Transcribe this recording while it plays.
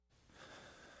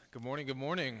Good morning, good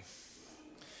morning.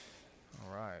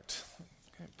 All right,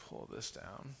 okay, pull this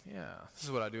down. Yeah, this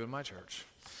is what I do in my church.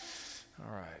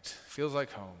 All right, feels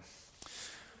like home.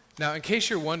 Now, in case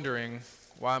you're wondering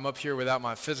why I'm up here without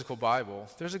my physical Bible,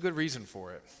 there's a good reason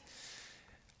for it.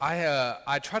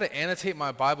 I try to annotate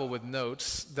my Bible with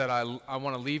notes that I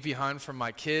want to leave behind for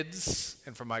my kids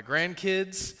and for my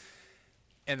grandkids,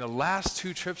 and the last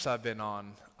 2 trips I've been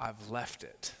on, I've left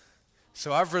it.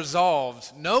 So I've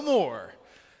resolved no more.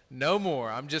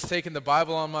 I'm just taking the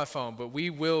Bible on my phone, but we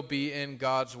will be in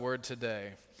God's Word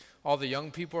today. All the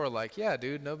young people are like, yeah,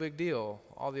 dude, no big deal.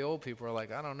 All the old people are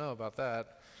like, I don't know about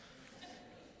that.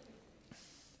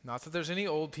 Not that there's any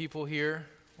old people here.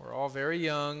 We're all very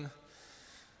young.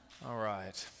 All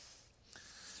right.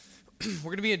 We're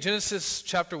going to be in Genesis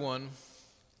chapter 1.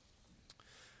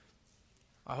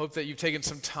 I hope that you've taken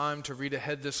some time to read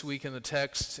ahead this week in the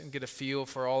text and get a feel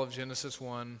for all of Genesis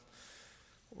 1.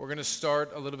 We're going to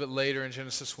start a little bit later in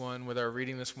Genesis 1 with our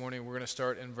reading this morning. We're going to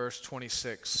start in verse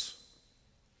 26.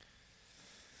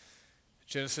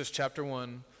 Genesis chapter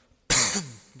 1,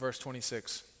 verse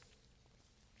 26.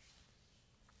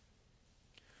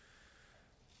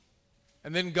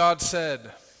 And then God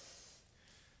said,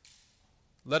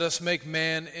 "Let us make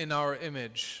man in our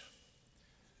image,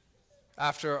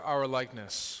 after our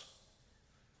likeness,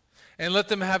 and let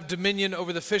them have dominion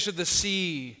over the fish of the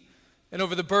sea, and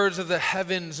over the birds of the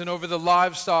heavens, and over the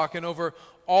livestock, and over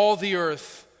all the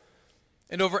earth,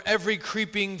 and over every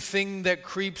creeping thing that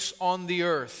creeps on the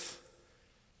earth."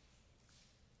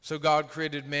 So God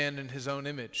created man in his own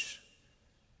image.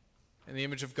 In the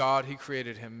image of God he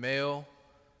created him, male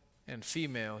and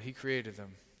female he created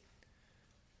them.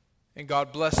 And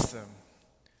God blessed them.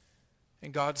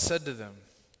 And God said to them,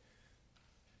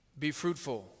 "Be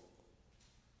fruitful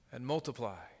and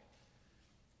multiply,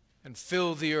 and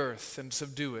fill the earth and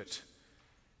subdue it,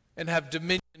 and have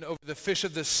dominion over the fish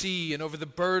of the sea, and over the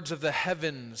birds of the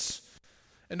heavens,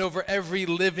 and over every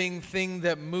living thing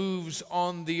that moves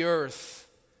on the earth."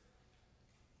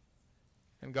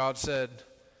 And God said,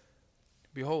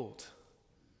 "Behold,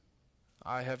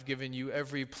 I have given you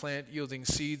every plant yielding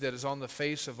seed that is on the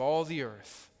face of all the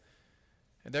earth,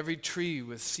 and every tree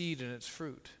with seed in its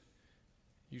fruit.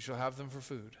 You shall have them for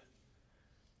food.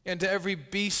 And to every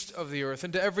beast of the earth,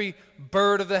 and to every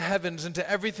bird of the heavens, and to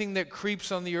everything that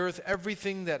creeps on the earth,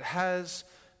 everything that has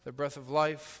the breath of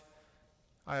life,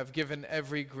 I have given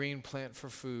every green plant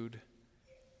for food."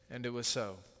 And it was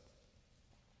so.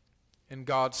 And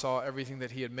God saw everything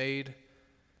that he had made,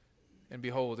 and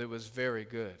behold, it was very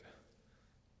good.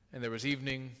 And there was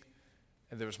evening,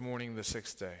 and there was morning the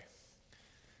 6th day.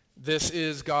 This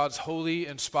is God's holy,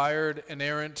 inspired,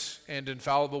 inerrant, and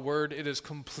infallible word. It is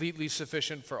completely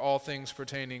sufficient for all things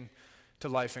pertaining to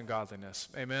life and godliness.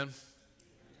 Amen?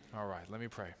 All right, let me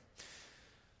pray.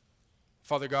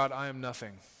 Father God, I am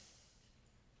nothing.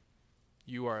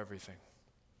 You are everything.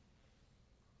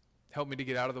 Help me to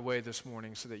get out of the way this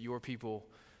morning so that your people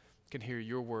can hear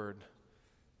your word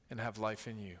and have life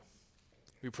in you.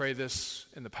 We pray this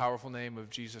in the powerful name of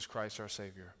Jesus Christ, our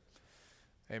Savior.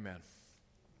 Amen.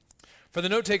 For the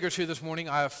note takers here this morning,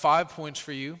 I have 5 points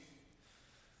for you.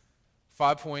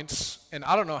 5 points. And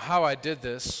I don't know how I did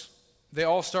this. They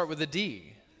all start with a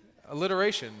D.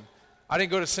 Alliteration. I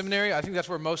didn't go to seminary. I think that's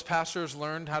where most pastors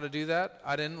learned how to do that.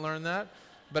 I didn't learn that.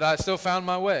 But I still found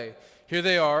my way. Here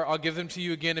they are. I'll give them to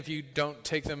you again if you don't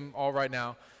take them all right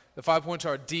now. The 5 points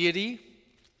are deity,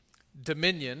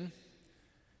 dominion,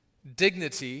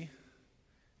 dignity,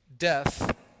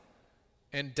 death,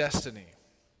 and destiny.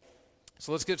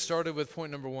 So let's get started with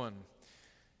point number 1,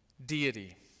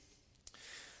 deity.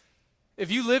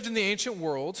 If you lived in the ancient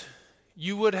world,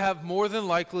 you would have more than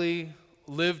likely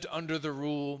lived under the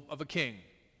rule of a king.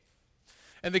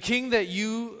 And the king that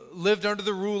you lived under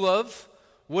the rule of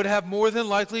would have more than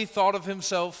likely thought of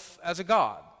himself as a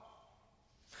god.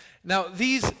 Now,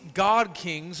 these god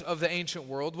kings of the ancient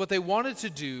world, what they wanted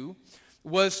to do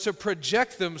was to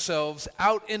project themselves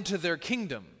out into their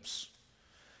kingdoms.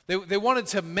 They wanted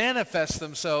to manifest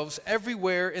themselves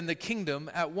everywhere in the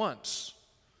kingdom at once.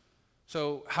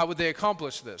 So how would they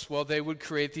accomplish this? Well, they would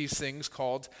create these things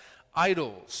called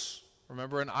idols.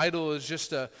 Remember, an idol is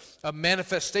just a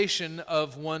manifestation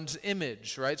of one's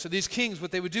image, right? So these kings,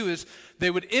 what they would do is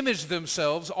they would image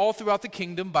themselves all throughout the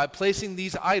kingdom by placing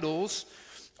these idols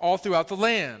all throughout the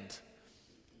land.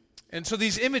 And so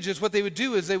these images, what they would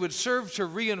do is they would serve to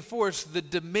reinforce the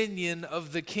dominion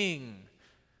of the king.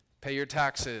 Pay your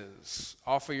taxes,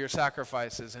 offer your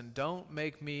sacrifices, and don't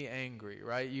make me angry,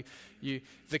 right?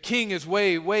 The king is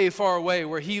way, way far away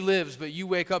where he lives, but you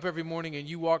wake up every morning and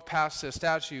you walk past his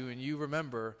statue and you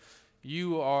remember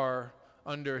you are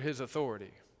under his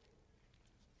authority.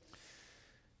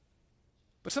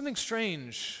 But something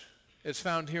strange is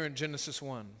found here in Genesis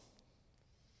 1.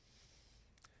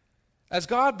 As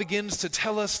God begins to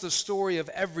tell us the story of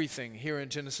everything here in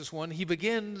Genesis 1, he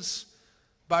begins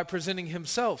by presenting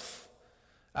himself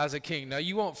as a king. Now,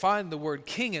 you won't find the word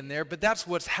king in there, but that's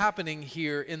what's happening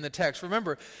here in the text.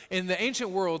 Remember, in the ancient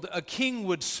world, a king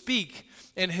would speak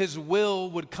and his will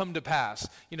would come to pass.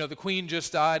 You know, the queen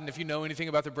just died, and if you know anything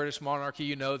about the British monarchy,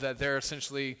 you know that they're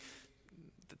essentially,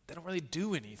 they don't really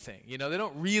do anything. You know, they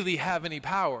don't really have any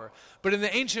power. But in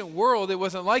the ancient world, it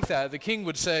wasn't like that. The king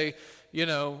would say, you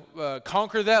know,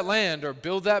 conquer that land or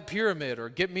build that pyramid or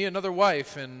get me another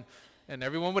wife, and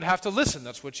everyone would have to listen.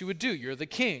 That's what you would do. You're the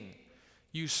king.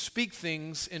 You speak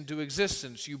things into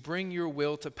existence. You bring your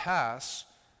will to pass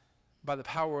by the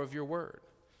power of your word.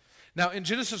 Now, in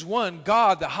Genesis 1,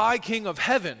 God, the high king of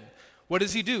heaven, what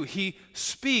does he do? He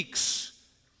speaks.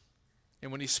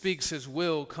 And when he speaks, his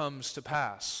will comes to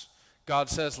pass. God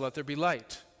says, let there be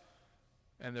light.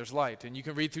 And there's light. And you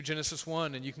can read through Genesis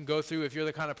 1, and you can go through, if you're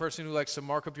the kind of person who likes to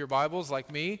mark up your Bibles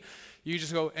like me, you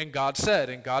just go, and God said,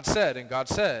 and God said, and God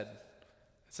said.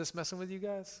 Is this messing with you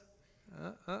guys?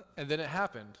 And then it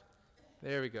happened.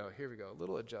 There we go. Here we go. A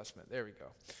little adjustment. There we go.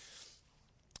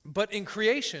 But in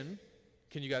creation,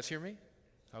 can you guys hear me?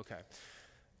 Okay.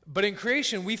 But in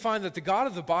creation, we find that the God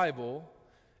of the Bible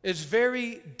is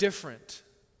very different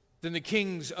than the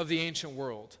kings of the ancient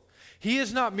world. He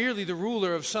is not merely the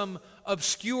ruler of some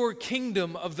obscure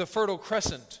kingdom of the Fertile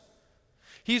Crescent.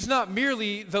 He's not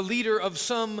merely the leader of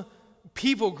some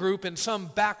people group in some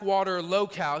backwater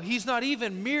locale. He's not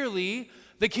even merely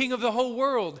the king of the whole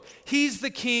world. He's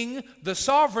the king, the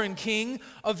sovereign king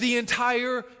of the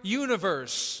entire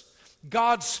universe.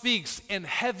 God speaks, and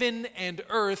heaven and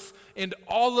earth and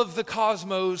all of the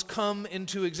cosmos come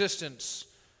into existence.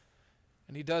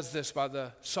 And he does this by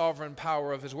the sovereign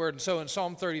power of his word. And so in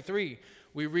Psalm 33,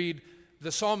 we read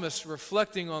the psalmist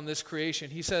reflecting on this creation.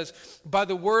 He says, by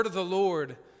the word of the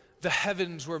Lord, the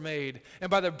heavens were made, and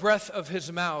by the breath of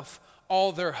his mouth,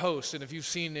 all their hosts. And if you've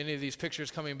seen any of these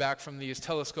pictures coming back from these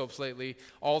telescopes lately,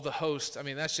 all the hosts, I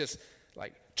mean, that's just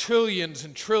like trillions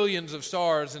and trillions of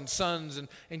stars and suns,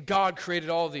 and God created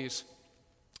all these.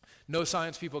 No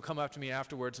science people come up to me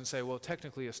afterwards and say, well,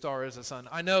 technically a star is a sun.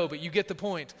 I know, but you get the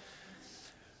point.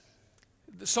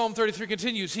 Psalm 33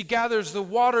 continues, he gathers the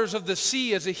waters of the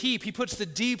sea as a heap. He puts the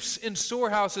deeps in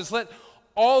storehouses. Let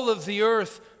all of the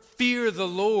earth fear the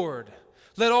Lord.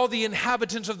 Let all the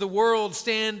inhabitants of the world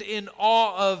stand in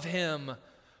awe of him.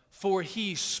 For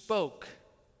he spoke,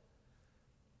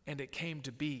 and it came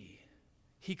to be.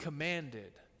 He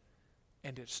commanded,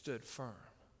 and it stood firm.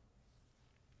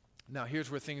 Now, here's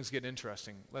where things get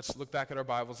interesting. Let's look back at our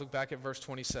Bibles. Look back at verse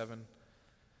 27.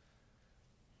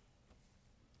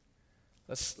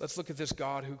 Let's look at this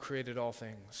God who created all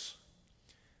things.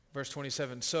 Verse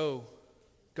 27, so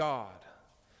God,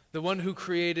 the one who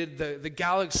created the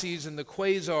galaxies and the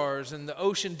quasars and the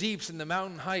ocean deeps and the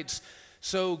mountain heights,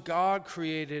 so God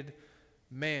created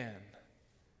man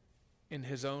in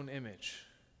his own image.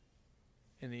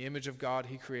 In the image of God,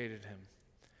 he created him.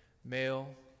 Male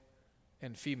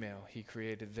and female, he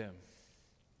created them.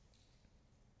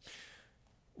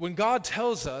 When God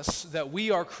tells us that we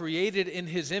are created in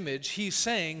his image, he's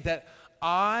saying that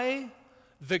I,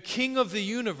 the King of the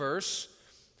universe,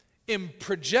 am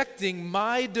projecting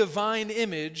my divine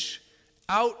image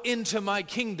out into my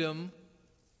kingdom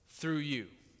through you.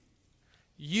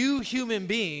 You human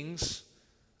beings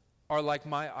are like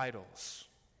my idols.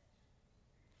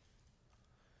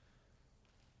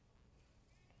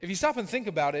 If you stop and think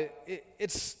about it,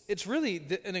 it's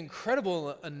really an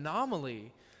incredible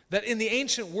anomaly that in the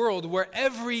ancient world where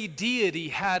every deity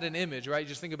had an image, right?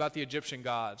 Just think about the Egyptian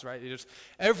gods, right?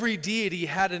 Every deity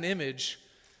had an image.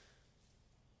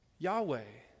 Yahweh,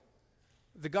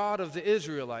 the God of the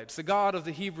Israelites, the God of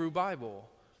the Hebrew Bible,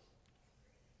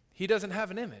 he doesn't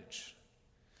have an image.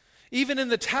 Even in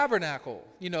the tabernacle,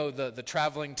 you know, the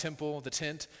traveling temple, the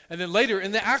tent, and then later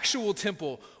in the actual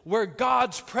temple where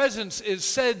God's presence is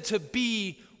said to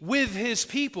be with his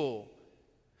people,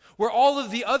 where all of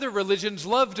the other religions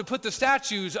love to put the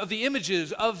statues of the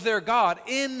images of their God.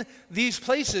 In these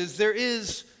places, there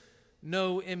is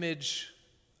no image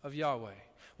of Yahweh.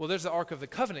 Well, there's the Ark of the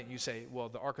Covenant, you say. Well,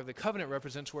 the Ark of the Covenant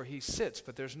represents where he sits,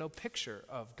 but there's no picture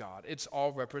of God. It's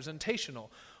all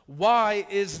representational. Why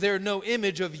is there no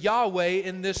image of Yahweh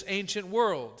in this ancient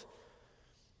world?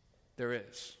 There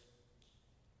is.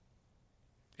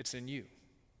 It's in you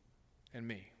and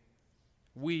me.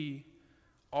 We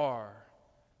are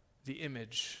the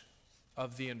image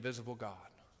of the invisible God.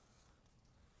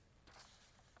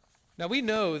 Now, we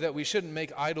know that we shouldn't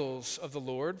make idols of the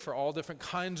Lord for all different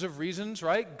kinds of reasons,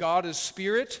 right? God is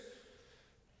spirit.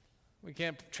 We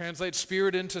can't translate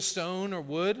spirit into stone or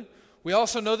wood. We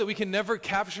also know that we can never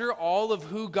capture all of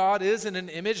who God is in an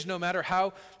image, no matter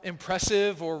how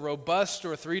impressive or robust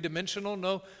or three-dimensional,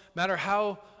 no matter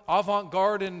how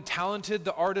avant-garde and talented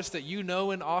the artist that you know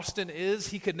in Austin is.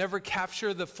 He could never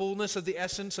capture the fullness of the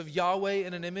essence of Yahweh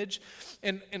in an image.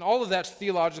 And all of that's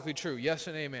theologically true. Yes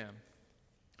and amen.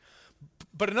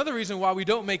 But another reason why we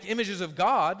don't make images of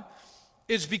God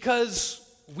is because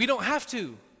we don't have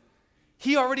to.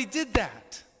 He already did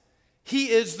that. He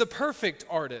is the perfect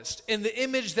artist, and the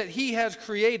image that he has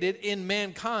created in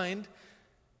mankind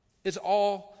is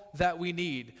all that we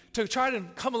need. To try to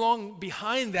come along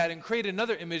behind that and create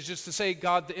another image just to say,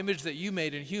 God, the image that you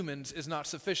made in humans is not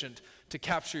sufficient to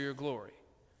capture your glory.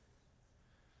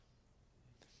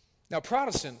 Now,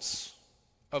 Protestants,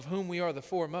 of whom we are the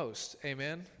foremost,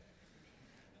 amen?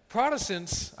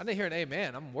 Protestants, I didn't hear an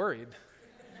amen. I'm worried.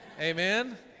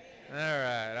 Amen? All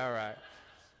right.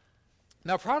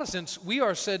 Now, Protestants, we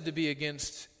are said to be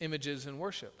against images in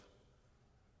worship.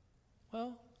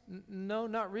 Well, no,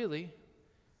 not really.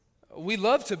 We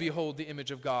love to behold the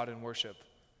image of God in worship.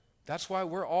 That's why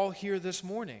we're all here this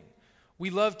morning. We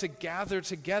love to gather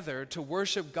together to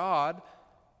worship God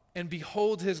and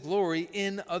behold his glory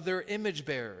in other image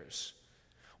bearers.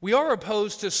 We are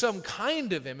opposed to some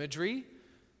kind of imagery.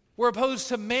 We're opposed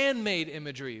to man-made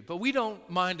imagery, but we don't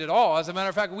mind at all. As a matter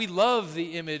of fact, we love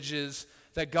the images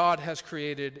that God has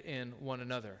created in one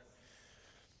another.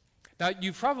 Now,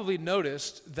 you've probably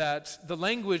noticed that the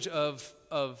language of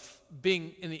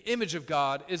being in the image of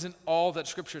God isn't all that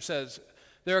Scripture says.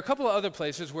 There are a couple of other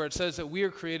places where it says that we are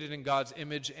created in God's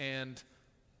image and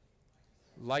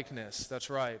likeness. That's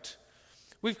right.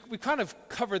 We've kind of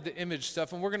covered the image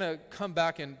stuff, and we're going to come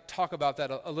back and talk about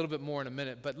that a little bit more in a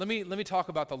minute. But let me talk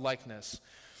about the likeness.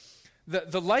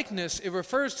 The likeness, it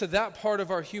refers to that part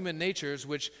of our human natures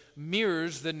which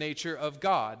mirrors the nature of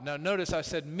God. Now, notice I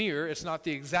said mirror. It's not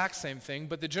the exact same thing,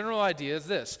 but the general idea is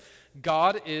this.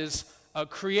 God is a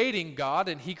creating God,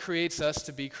 and he creates us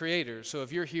to be creators. So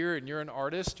if you're here and you're an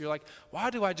artist, you're like,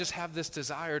 why do I just have this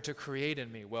desire to create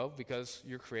in me? Well, because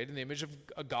you're creating the image of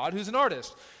a God who's an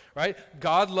artist, right?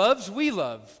 God loves, we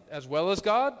love. As well as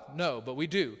God? No, but we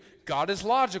do. God is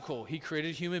logical. He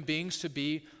created human beings to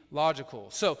be logical.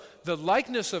 So the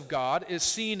likeness of God is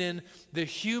seen in the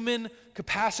human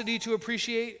capacity to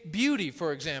appreciate beauty,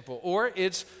 for example, or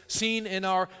it's seen in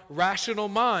our rational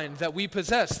mind that we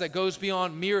possess that goes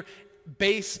beyond mere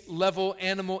base level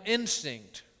animal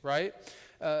instinct, right?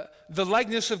 The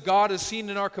likeness of God is seen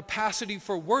in our capacity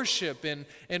for worship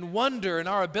and wonder and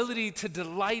our ability to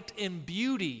delight in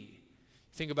beauty.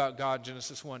 Think about God,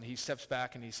 Genesis 1. He steps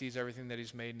back and he sees everything that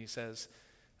he's made and he says,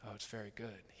 oh, it's very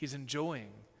good. He's enjoying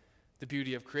the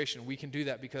beauty of creation. We can do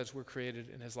that because we're created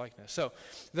in his likeness. So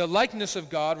the likeness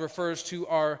of God refers to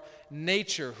our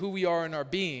nature, who we are in our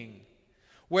being,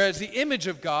 whereas the image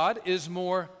of God is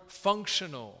more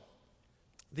functional.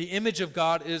 The image of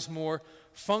God is more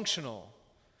functional.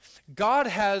 God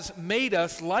has made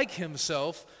us like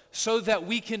himself so that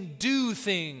we can do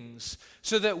things,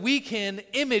 so that we can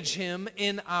image him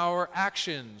in our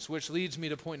actions, which leads me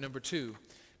to point number 2.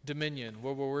 Dominion,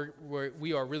 where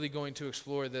we are really going to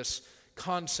explore this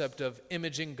concept of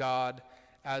imaging God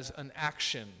as an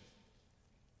action.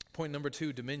 Point number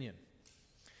 2, dominion.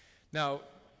 Now,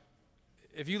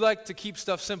 if you like to keep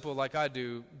stuff simple like I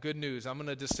do, good news. I'm going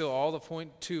to distill all the point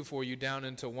 2 for you down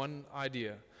into one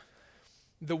idea.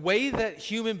 The way that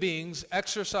human beings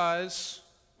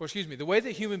the way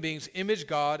that human beings image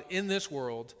God in this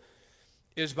world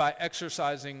is by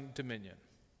exercising dominion.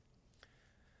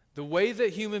 The way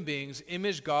that human beings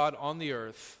image God on the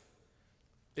earth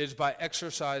is by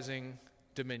exercising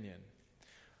dominion.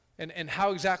 And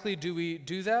how exactly do we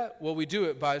do that? Well, we do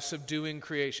it by subduing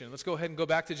creation. Let's go ahead and go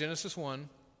back to Genesis 1,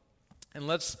 and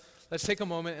let's take a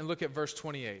moment and look at verse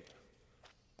 28.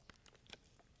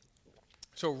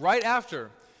 So right after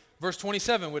verse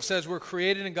 27, which says we're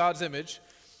created in God's image,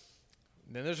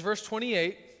 then there's verse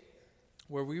 28,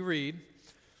 where we read,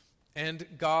 and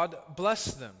God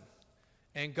blessed them.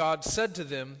 And God said to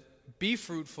them, be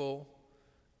fruitful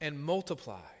and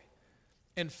multiply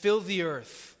and fill the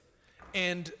earth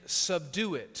and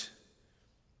subdue it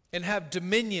and have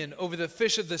dominion over the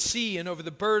fish of the sea and over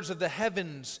the birds of the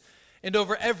heavens and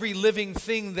over every living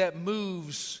thing that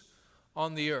moves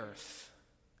on the earth.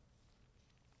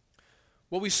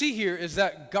 What we see here is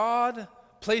that God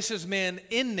places man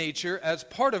in nature as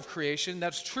part of creation.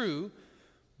 That's true.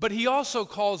 But he also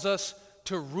calls us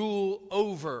to rule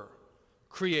over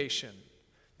creation.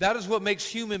 That is what makes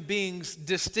human beings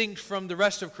distinct from the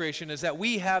rest of creation, is that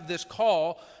we have this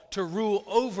call to rule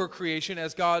over creation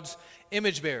as God's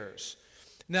image bearers.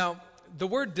 Now, the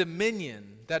word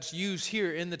dominion that's used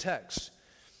here in the text,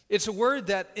 it's a word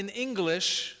that in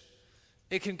English,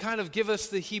 it can kind of give us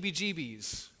the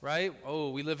heebie-jeebies, right?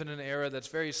 Oh, we live in an era that's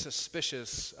very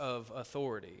suspicious of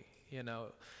authority, you know.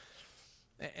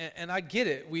 And I get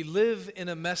it. We live in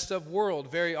a messed up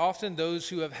world. Very often those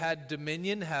who have had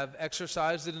dominion have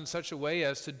exercised it in such a way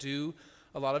as to do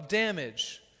a lot of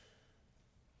damage.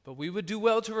 But we would do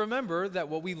well to remember that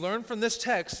what we learn from this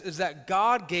text is that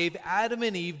God gave Adam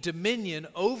and Eve dominion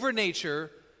over nature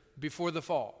before the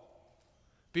fall.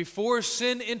 Before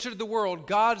sin entered the world,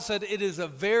 God said it is a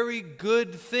very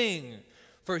good thing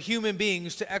for human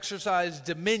beings to exercise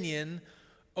dominion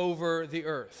over the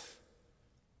earth.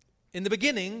 In the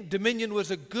beginning, dominion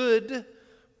was a good,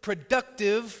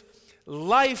 productive,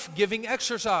 life-giving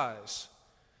exercise.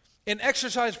 And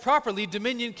exercised properly,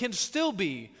 dominion can still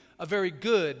be a very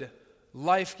good,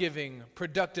 life-giving,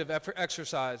 productive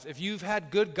exercise. If you've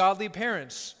had good, godly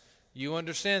parents, you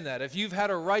understand that. If you've had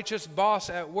a righteous boss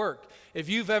at work, if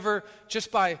you've ever,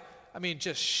 just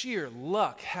sheer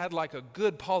luck, had like a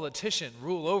good politician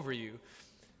rule over you,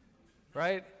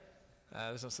 right?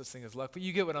 There's no such thing as luck, but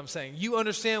you get what I'm saying. You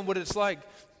understand what it's like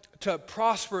to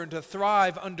prosper and to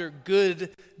thrive under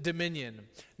good dominion.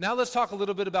 Now let's talk a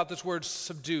little bit about this word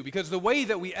subdue, because the way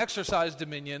that we exercise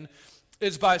dominion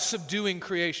is by subduing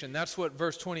creation. That's what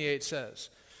verse 28 says.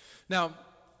 Now,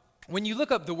 when you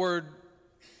look up the word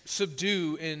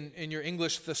subdue in your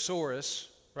English thesaurus,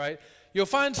 right, you'll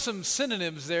find some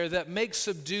synonyms there that make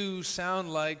subdue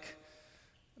sound like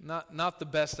not the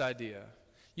best idea.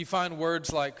 You find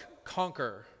words like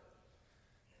conquer,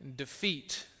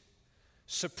 defeat,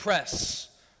 suppress,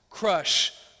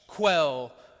 crush,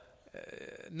 quell,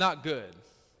 not good.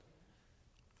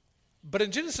 But in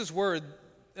Genesis 1,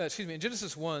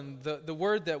 the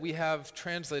word that we have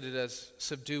translated as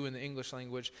subdue in the English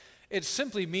language, it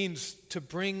simply means to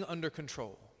bring under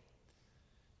control.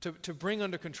 To bring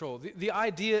under control. The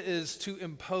idea is to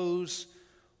impose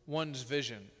one's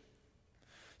vision.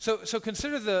 So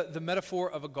consider the metaphor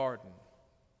of a garden.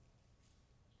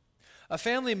 A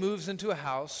family moves into a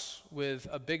house with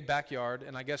a big backyard,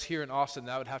 and I guess here in Austin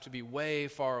that would have to be way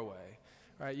far away.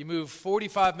 Right? You move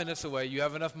 45 minutes away, you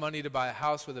have enough money to buy a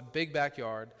house with a big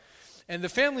backyard. And the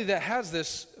family that has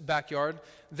this backyard,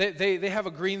 they have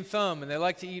a green thumb, and they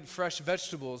like to eat fresh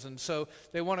vegetables, and so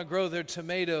they want to grow their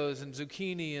tomatoes and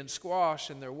zucchini and squash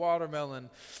and their watermelon.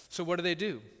 So what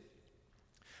do?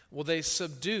 Well, they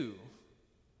subdue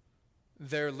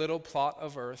their little plot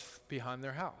of earth behind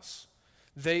their house.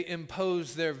 They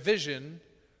impose their vision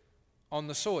on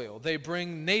the soil. They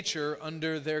bring nature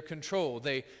under their control.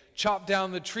 They chop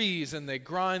down the trees, and they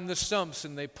grind the stumps,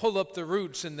 and they pull up the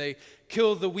roots, and they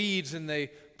kill the weeds, and they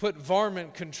put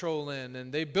varmint control in,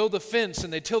 and they build a fence,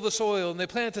 and they till the soil, and they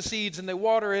plant the seeds, and they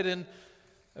water it, and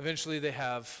eventually they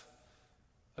have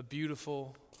a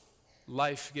beautiful,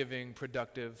 life-giving,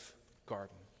 productive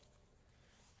garden.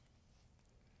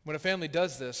 When a family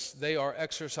does this, they are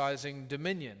exercising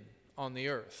dominion on the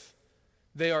earth.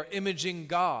 They are imaging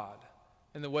God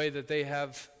in the way that they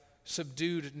have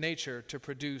subdued nature to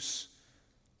produce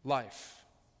life.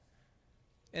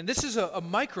 And this is a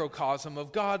microcosm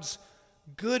of God's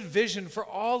good vision for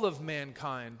all of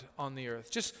mankind on the earth.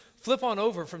 Just flip on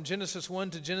over from Genesis 1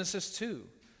 to Genesis 2.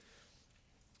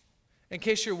 In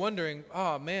case you're wondering,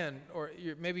 oh man, or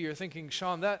maybe you're thinking,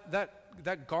 Sean,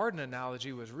 that garden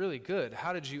analogy was really good.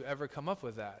 How did you ever come up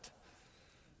with that?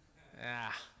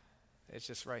 It's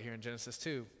just right here in Genesis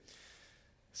 2.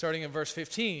 Starting in verse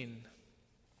 15.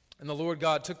 And the Lord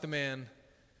God took the man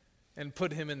and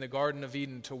put him in the Garden of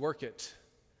Eden to work it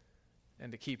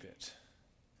and to keep it.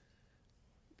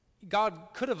 God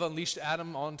could have unleashed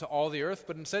Adam onto all the earth,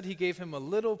 but instead he gave him a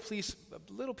little piece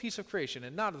of creation,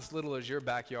 and not as little as your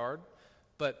backyard,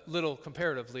 but little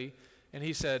comparatively. And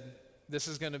he said, this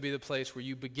is going to be the place where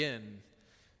you begin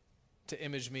to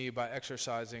image me by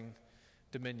exercising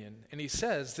dominion. And he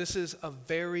says, this is a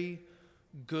very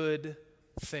good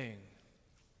thing.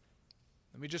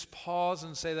 Let me just pause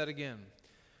and say that again.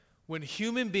 When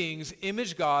human beings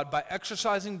image God by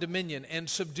exercising dominion and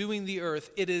subduing the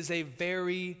earth, it is a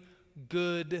very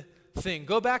good thing.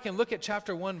 Go back and look at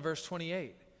chapter 1, verse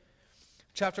 28.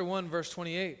 Chapter 1, verse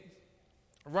 28.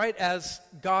 Right as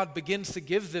God begins to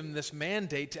give them this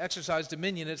mandate to exercise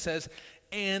dominion, it says,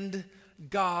 and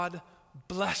God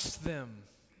blessed them.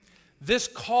 This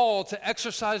call to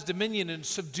exercise dominion and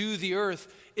subdue the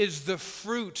earth is the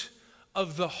fruit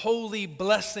of the holy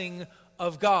blessing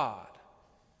of God.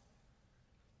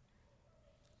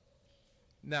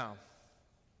 Now,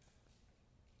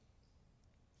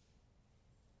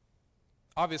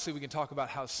 obviously we can talk about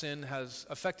how sin has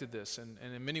affected this and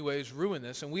in many ways ruined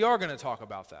this, and we are going to talk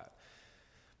about that.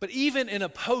 But even in a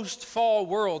post-fall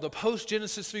world, a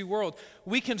post-Genesis 3 world,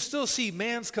 we can still see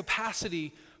man's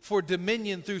capacity for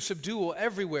dominion through subdual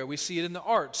everywhere. We see it in the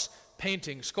arts,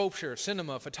 painting, sculpture,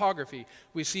 cinema, photography.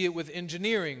 We see it with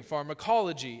engineering,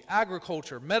 pharmacology,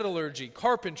 agriculture, metallurgy,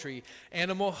 carpentry,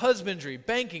 animal husbandry,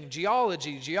 banking,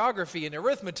 geology, geography, and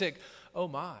arithmetic. Oh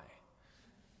my.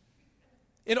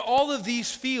 In all of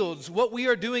these fields, what we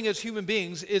are doing as human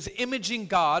beings is imaging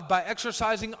God by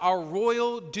exercising our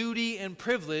royal duty and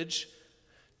privilege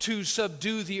to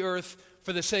subdue the earth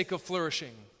for the sake of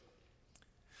flourishing.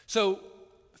 So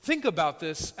think about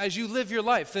this as you live your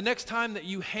life. The next time that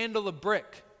you handle a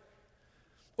brick,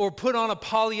 or put on a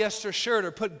polyester shirt,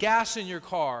 or put gas in your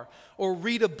car, or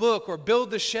read a book, or build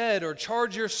the shed, or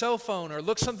charge your cell phone, or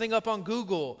look something up on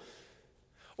Google,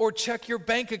 or check your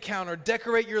bank account, or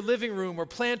decorate your living room, or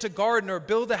plant a garden, or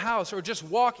build a house, or just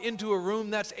walk into a room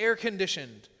that's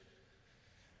air-conditioned.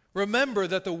 Remember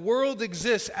that the world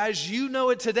exists as you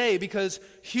know it today because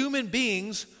human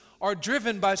beings are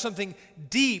driven by something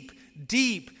deep,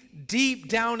 deep, deep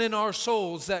down in our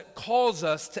souls that calls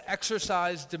us to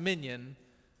exercise dominion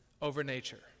over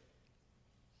nature.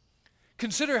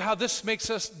 Consider how this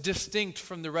makes us distinct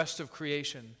from the rest of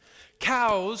creation.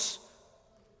 Cows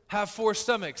have 4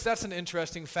 stomachs. That's an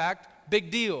interesting fact. Big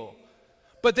deal.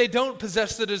 But they don't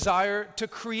possess the desire to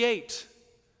create.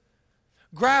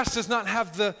 Grass does not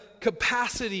have the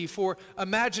capacity for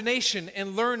imagination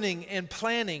and learning and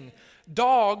planning.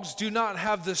 Dogs do not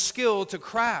have the skill to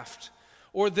craft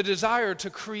or the desire to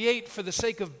create for the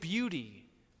sake of beauty.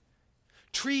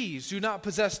 Trees do not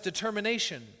possess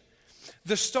determination.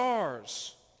 The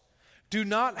stars do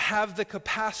not have the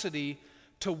capacity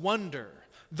to wonder.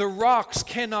 The rocks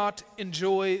cannot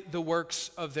enjoy the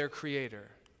works of their creator.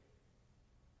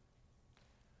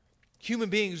 Human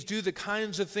beings do the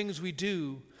kinds of things we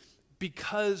do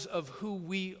because of who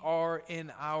we are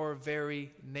in our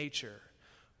very nature.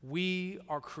 We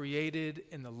are created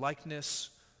in the likeness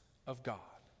of God.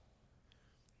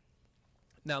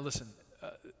 Now listen,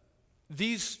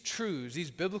 these truths,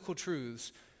 these biblical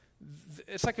truths,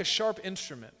 it's like a sharp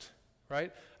instrument,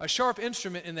 right? A sharp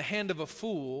instrument in the hand of a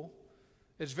fool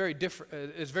is very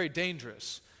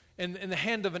dangerous. In the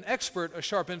hand of an expert, a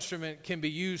sharp instrument can be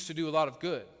used to do a lot of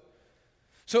good.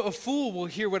 So a fool will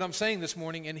hear what I'm saying this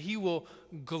morning and he will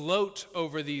gloat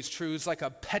over these truths like a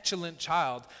petulant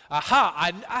child. Aha,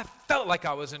 I felt like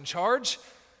I was in charge,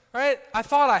 right? I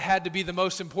thought I had to be the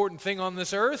most important thing on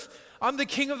this earth. I'm the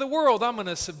king of the world. I'm going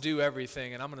to subdue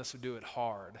everything and I'm going to subdue it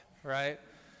hard, right?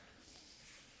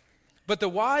 But the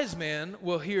wise man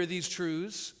will hear these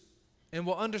truths and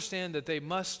will understand that they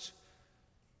must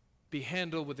be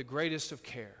handled with the greatest of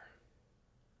care.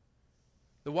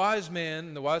 The wise man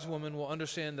and the wise woman will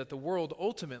understand that the world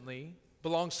ultimately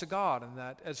belongs to God and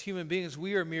that as human beings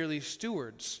we are merely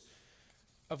stewards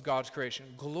of God's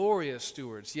creation. Glorious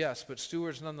stewards, yes, but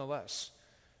stewards nonetheless.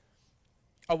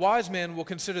 A wise man will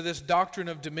consider this doctrine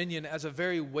of dominion as a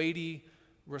very weighty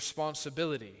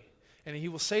responsibility. And he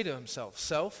will say to himself,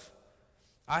 "Self,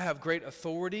 I have great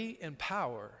authority and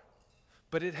power,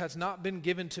 but it has not been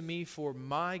given to me for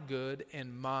my good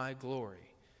and my glory.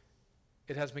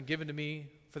 It has been given to me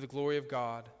for the glory of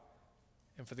God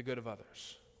and for the good of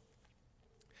others."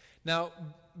 Now,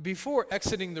 before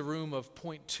exiting the room of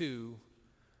point 2,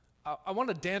 I want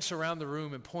to dance around the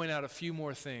room and point out a few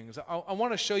more things. I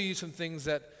want to show you some things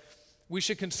that we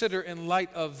should consider in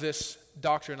light of this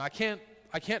doctrine. I can't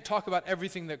talk about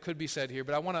everything that could be said here,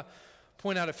 but I want to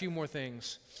point out a few more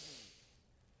things.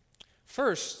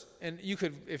 First, and you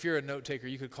could, if you're a note taker,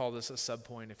 you could call this a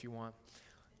subpoint if you want.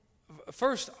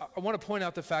 First, I want to point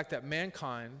out the fact that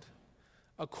mankind,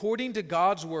 according to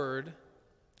God's word,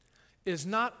 is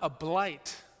not a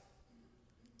blight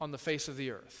on the face of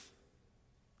the earth.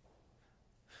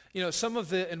 You know, some of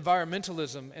the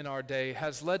environmentalism in our day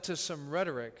has led to some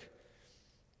rhetoric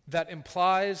that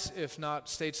implies, if not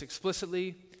states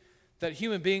explicitly, that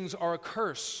human beings are a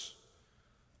curse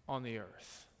on the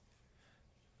earth.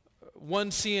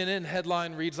 One CNN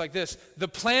headline reads like this: "The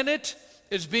planet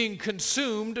is being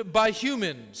consumed by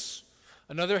humans."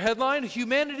 Another headline: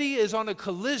 "Humanity is on a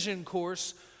collision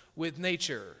course with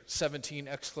nature," 17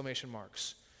 exclamation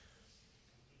marks.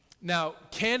 Now,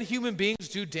 can human beings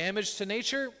do damage to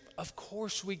nature? Of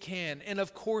course we can, and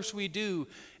of course we do,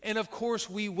 and of course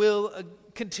we will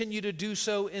continue to do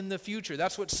so in the future.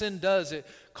 That's what sin does. It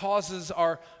causes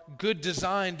our good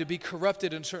design to be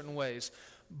corrupted in certain ways.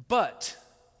 But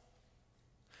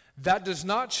that does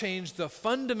not change the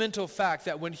fundamental fact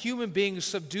that when human beings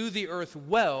subdue the earth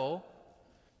well,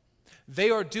 they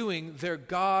are doing their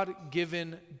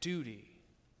God-given duty.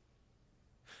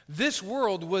 This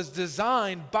world was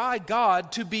designed by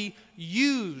God to be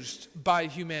used by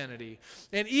humanity.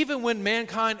 And even when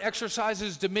mankind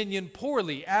exercises dominion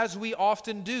poorly, as we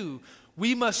often do,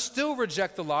 we must still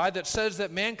reject the lie that says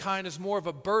that mankind is more of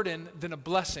a burden than a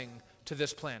blessing to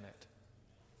this planet.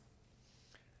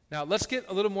 Now, let's get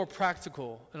a little more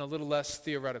practical and a little less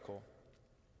theoretical.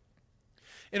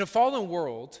 In a fallen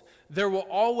world, there will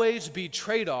always be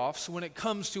trade-offs when it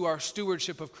comes to our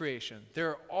stewardship of creation.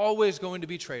 There are always going to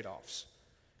be trade-offs.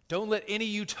 Don't let any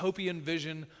utopian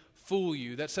vision fool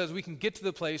you that says we can get to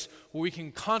the place where we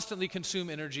can constantly consume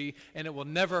energy and it will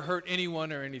never hurt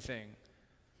anyone or anything.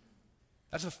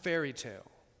 That's a fairy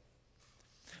tale.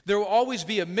 There will always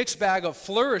be a mixed bag of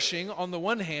flourishing on the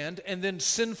one hand and then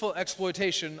sinful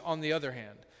exploitation on the other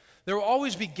hand. There will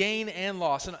always be gain and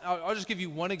loss. And I'll just give you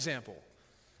one example.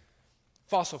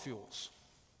 Fossil fuels.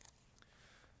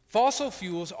 Fossil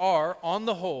fuels are, on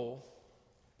the whole,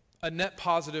 a net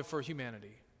positive for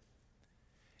humanity.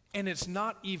 And it's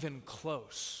not even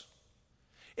close.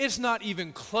 It's not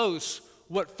even close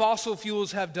what fossil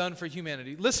fuels have done for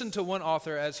humanity. Listen to one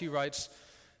author as he writes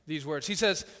these words. He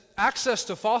says, access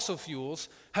to fossil fuels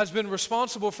has been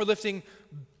responsible for lifting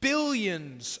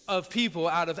billions of people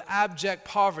out of abject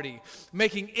poverty,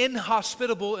 making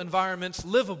inhospitable environments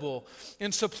livable,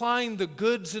 and supplying the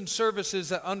goods and services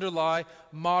that underlie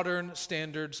modern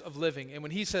standards of living. And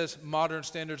when he says modern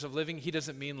standards of living, he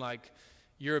doesn't mean like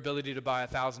your ability to buy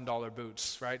 $1,000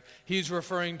 boots, right? He's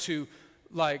referring to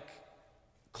like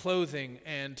clothing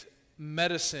and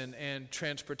medicine and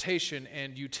transportation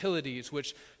and utilities,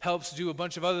 which helps do a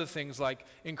bunch of other things like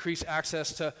increase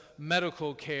access to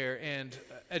medical care and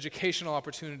educational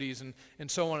opportunities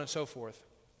and so on and so forth.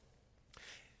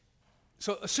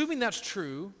 So assuming that's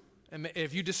true, and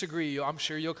if you disagree, I'm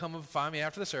sure you'll come and find me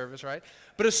after the service, right?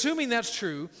 But assuming that's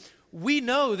true, we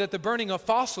know that the burning of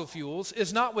fossil fuels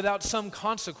is not without some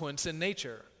consequence in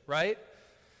nature, right?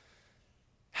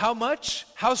 How much?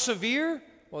 How severe?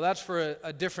 Well, that's for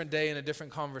a different day and a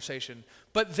different conversation.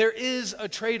 But there is a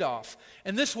trade-off,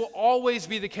 and this will always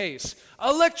be the case.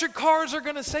 Electric cars are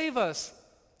going to save us.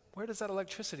 Where does that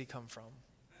electricity come from?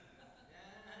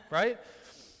 Right?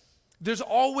 There's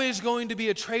always going to be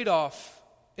a trade-off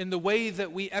in the way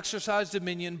that we exercise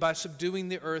dominion by subduing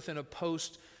the earth in a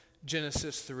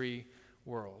post-Genesis 3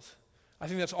 world. I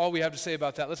think that's all we have to say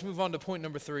about that. Let's move on to point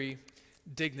number 3,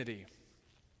 dignity.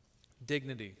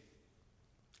 Dignity.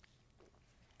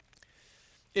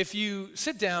 If you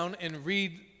sit down and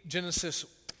read Genesis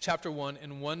chapter 1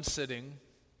 in one sitting,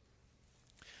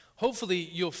 hopefully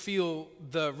you'll feel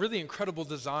the really incredible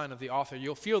design of the author.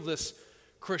 You'll feel this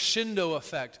crescendo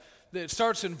effect. It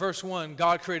starts in verse 1,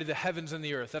 God created the heavens and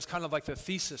the earth. That's kind of like the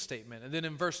thesis statement. And then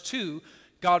in verse 2,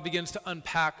 God begins to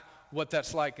unpack what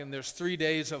that's like. And there's 3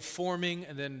 days of forming,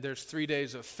 and then there's 3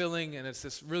 days of filling, and it's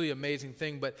this really amazing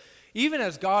thing. But even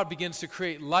as God begins to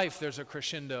create life, there's a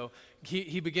crescendo.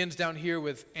 He begins down here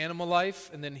with animal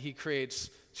life, and then he creates,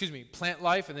 plant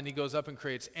life, and then he goes up and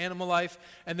creates animal life.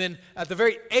 And then at the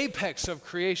very apex of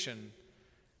creation,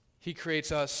 he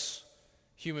creates us,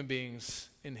 human beings,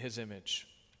 in his image.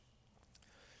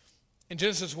 In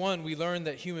Genesis 1, we learn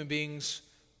that human beings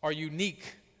are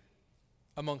unique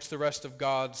amongst the rest of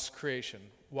God's creation.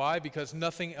 Why? Because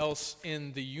nothing else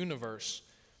in the universe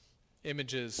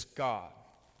images God.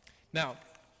 Now,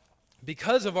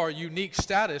 because of our unique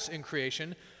status in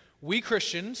creation, we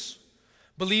Christians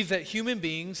believe that human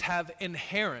beings have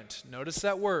inherent, notice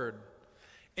that word,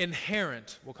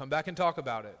 inherent, we'll come back and talk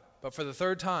about it, but for the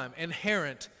third time,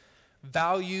 inherent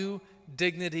value,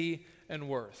 dignity, and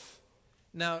worth.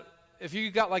 Now, if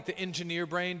you got like the engineer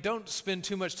brain, don't spend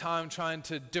too much time trying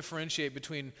to differentiate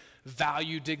between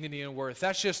value, dignity, and worth.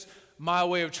 That's just my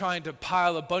way of trying to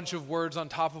pile a bunch of words on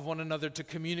top of one another to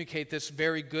communicate this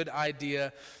very good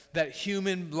idea that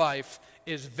human life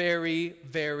is very,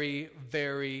 very,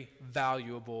 very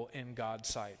valuable in God's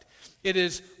sight. It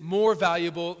is more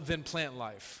valuable than plant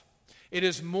life. It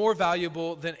is more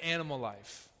valuable than animal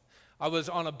life. I was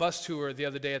on a bus tour the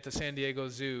other day at the San Diego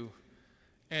Zoo,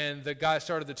 and the guy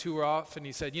started the tour off, and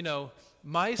he said,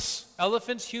 mice,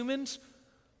 elephants, humans,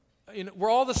 we're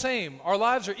all the same. Our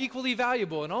lives are equally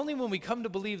valuable, and only when we come to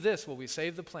believe this will we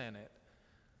save the planet.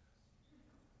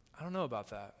 I don't know about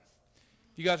that.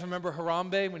 You guys remember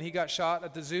Harambe when he got shot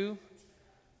at the zoo?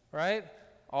 Right?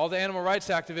 All the animal rights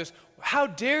activists, how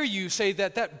dare you say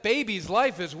that baby's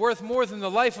life is worth more than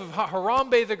the life of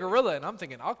Harambe the gorilla? And I'm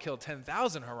thinking, I'll kill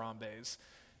 10,000 Harambes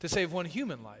to save one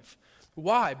human life.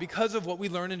 Why? Because of what we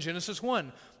learn in Genesis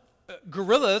 1.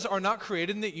 Gorillas are not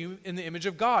created in the image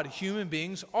of God. Human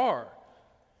beings are.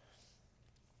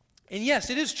 And yes,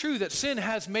 it is true that sin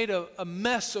has made a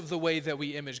mess of the way that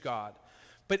we image God.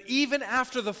 But even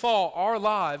after the fall, our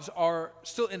lives are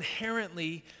still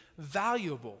inherently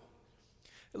valuable.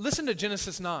 Listen to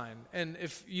Genesis 9, and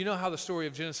if you know how the story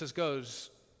of Genesis goes,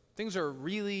 things are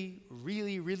really,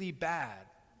 really, really bad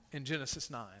in Genesis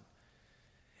 9.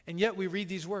 And yet we read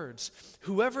these words,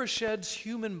 "Whoever sheds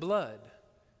human blood,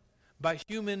 by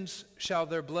humans shall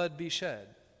their blood be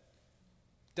shed."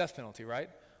 Death penalty, right?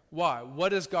 Why?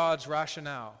 What is God's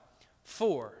rationale?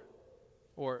 For,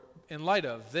 or in light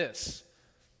of this,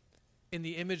 in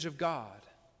the image of God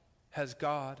has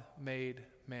God made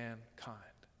mankind.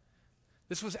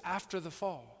 This was after the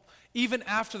fall. Even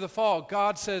after the fall,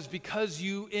 God says, because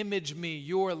you image me,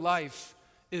 your life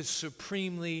is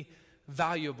supremely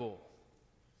valuable.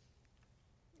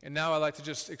 And now I'd like to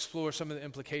just explore some of the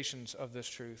implications of this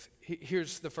truth.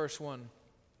 Here's the first one.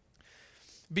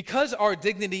 Because our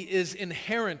dignity is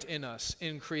inherent in us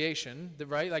in creation,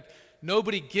 right? Like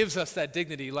nobody gives us that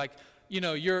dignity. Like, you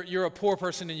know, you're a poor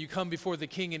person and you come before the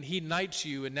king and he knights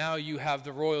you and now you have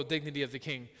the royal dignity of the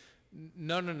king.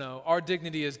 No. Our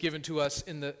dignity is given to us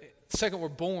in the second we're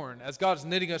born. As God's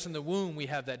knitting us in the womb, we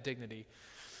have that dignity.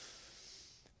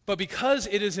 But because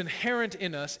it is inherent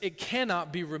in us, it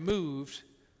cannot be removed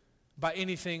by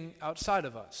anything outside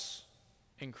of us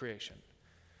in creation.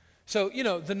 So, you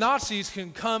know, the Nazis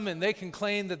can come and they can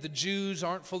claim that the Jews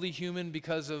aren't fully human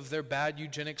because of their bad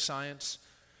eugenic science.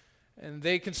 And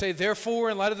they can say, therefore,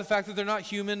 in light of the fact that they're not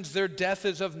humans, their death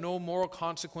is of no moral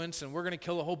consequence and we're going to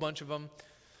kill a whole bunch of them.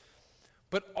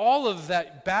 But all of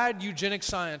that bad eugenic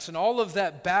science and all of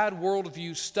that bad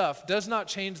worldview stuff does not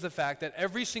change the fact that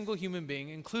every single human being,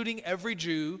 including every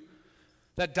Jew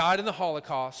that died in the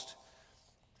Holocaust,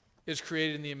 is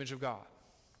created in the image of God.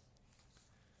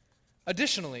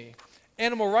 Additionally,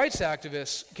 animal rights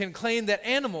activists can claim that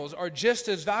animals are just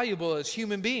as valuable as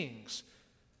human beings,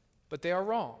 but they are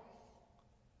wrong.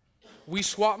 We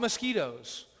swat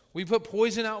mosquitoes. We put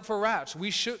poison out for rats.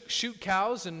 We shoot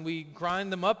cows and we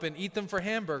grind them up and eat them for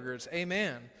hamburgers.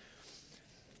 Amen.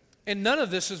 And none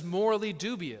of this is morally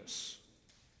dubious.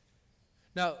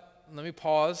 Now, let me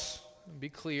pause and be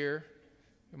clear.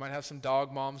 We might have some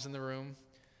dog moms in the room.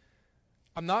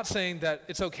 I'm not saying that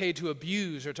it's okay to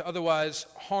abuse or to otherwise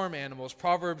harm animals.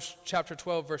 Proverbs chapter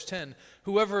 12, verse 10,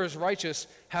 whoever is righteous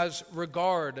has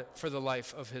regard for the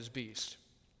life of his beast.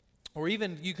 Or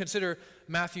even you consider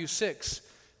Matthew 6.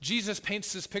 Jesus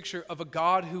paints this picture of a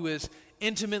God who is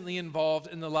intimately involved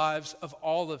in the lives of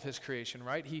all of his creation,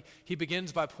 right? He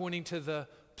begins by pointing to the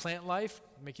plant life,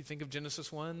 make you think of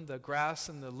Genesis 1, the grass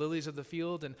and the lilies of the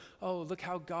field, and oh, look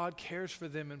how God cares for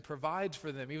them and provides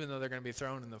for them, even though they're going to be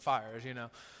thrown in the fires, you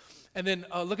know. And then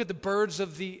look at the birds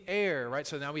of the air, right?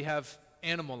 So now we have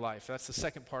animal life. That's the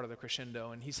second part of the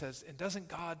crescendo. And he says, and doesn't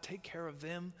God take care of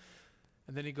them?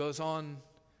 And then he goes on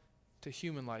to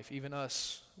human life, even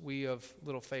us, we of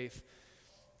little faith.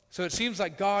 So it seems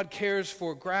like God cares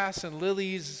for grass and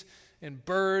lilies and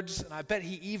birds, and I bet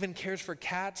he even cares for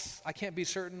cats. I can't be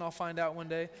certain. I'll find out one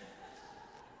day.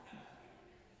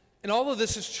 And all of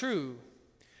this is true,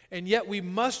 and yet we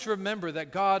must remember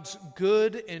that God's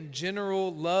good and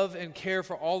general love and care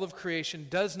for all of creation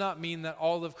does not mean that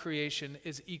all of creation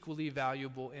is equally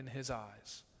valuable in his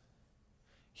eyes.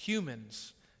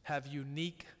 Humans have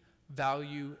unique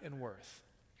value and worth.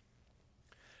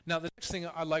 Now, the next thing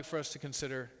I'd like for us to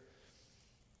consider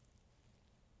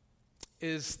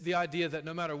is the idea that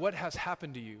no matter what has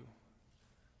happened to you,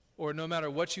 or no matter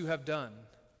what you have done,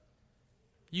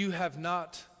 you have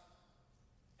not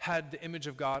had the image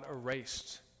of God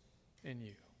erased in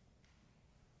you.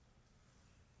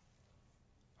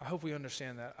 I hope we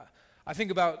understand that. I think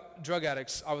about drug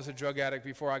addicts. I was a drug addict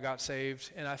before I got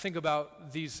saved, and I think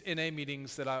about these NA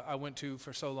meetings that I went to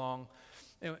for so long.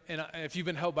 And if you've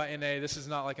been helped by NA, this is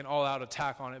not like an all-out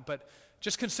attack on it, but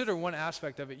just consider one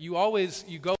aspect of it. You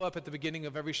go up at the beginning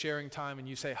of every sharing time and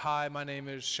you say, hi, my name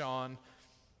is Sean.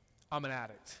 I'm an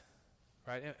addict,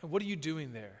 right? And what are you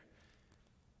doing there?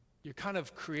 You're kind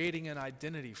of creating an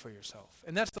identity for yourself.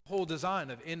 And that's the whole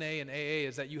design of NA and AA,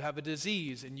 is that you have a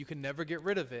disease and you can never get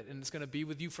rid of it, and it's going to be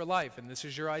with you for life, and this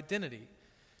is your identity.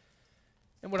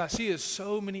 And what I see is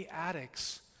so many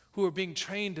addicts who are being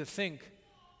trained to think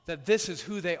that this is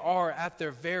who they are at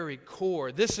their very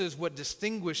core. This is what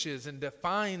distinguishes and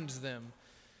defines them.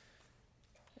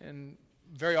 And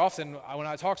very often when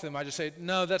I talk to them, I just say,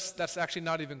 no, that's actually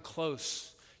not even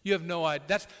close. You have no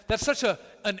idea. That's such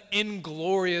an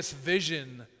inglorious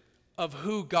vision of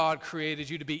who God created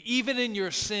you to be. Even in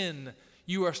your sin,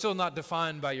 You are still not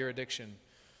defined by your addiction.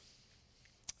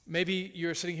 Maybe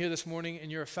you're sitting here this morning and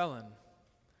you're a felon,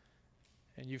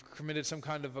 and you've committed some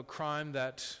kind of a crime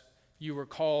that you were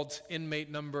called inmate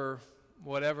number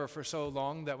whatever for so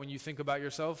long that when you think about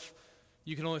yourself,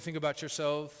 you can only think about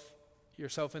yourself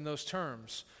in those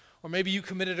terms. Or maybe you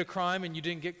committed a crime and you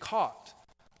didn't get caught,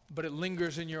 but it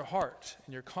lingers in your heart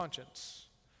and your conscience,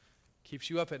 keeps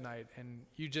you up at night, and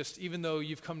you just, even though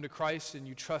you've come to Christ and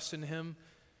you trust in Him,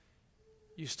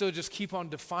 you still just keep on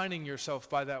defining yourself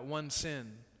by that one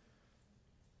sin.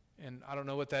 And I don't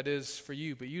know what that is for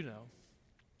you, but you know.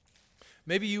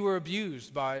 Maybe you were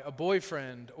abused by a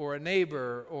boyfriend or a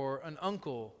neighbor or an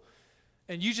uncle,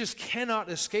 and you just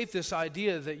cannot escape this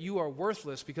idea that you are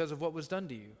worthless because of what was done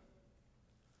to you.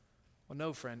 Well,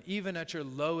 no, friend, even at your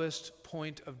lowest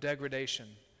point of degradation,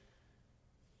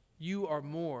 you are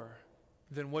more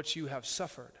than what you have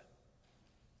suffered.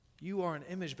 You are an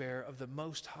image bearer of the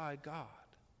Most High God.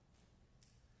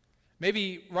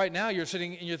 Maybe right now you're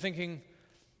sitting and you're thinking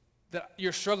that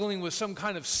you're struggling with some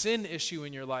kind of sin issue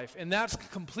in your life, and that's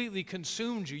completely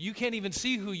consumed you. You can't even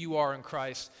see who you are in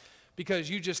Christ because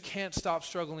you just can't stop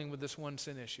struggling with this one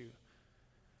sin issue.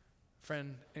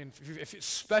 Friend, and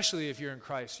especially if you're in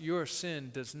Christ, your sin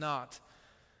does not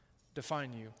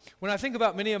define you. When I think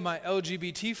about many of my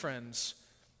LGBT friends,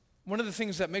 one of the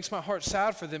things that makes my heart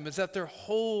sad for them is that their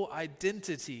whole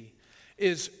identity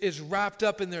is wrapped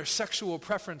up in their sexual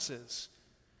preferences.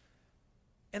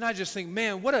 And I just think,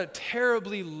 man, what a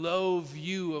terribly low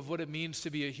view of what it means to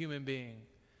be a human being.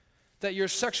 That your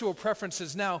sexual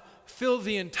preferences now fill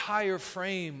the entire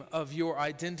frame of your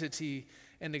identity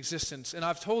and existence. And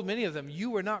I've told many of them,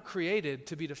 you were not created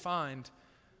to be defined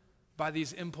by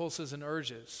these impulses and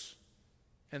urges,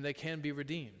 and they can be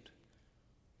redeemed.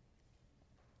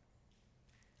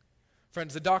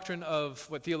 Friends, the doctrine of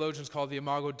what theologians call the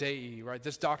Imago Dei, right?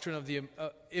 This doctrine of the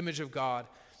image of God,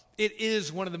 it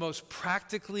is one of the most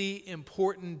practically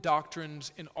important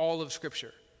doctrines in all of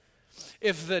Scripture.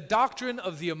 If the doctrine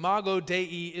of the Imago Dei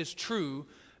is true,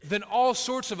 then all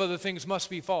sorts of other things must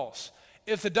be false.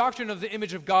 If the doctrine of the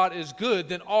image of God is good,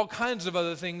 then all kinds of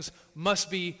other things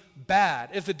must be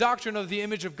bad. If the doctrine of the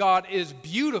image of God is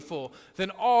beautiful, then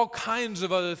all kinds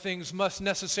of other things must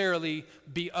necessarily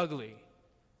be ugly.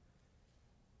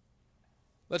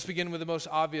 Let's begin with the most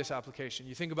obvious application.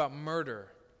 You think about murder.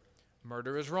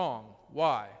 Murder is wrong.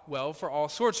 Why? Well, for all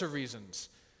sorts of reasons.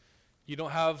 You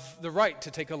don't have the right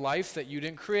to take a life that you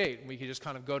didn't create. We could just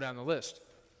kind of go down the list.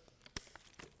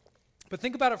 But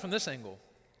think about it from this angle.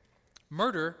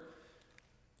 Murder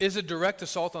is a direct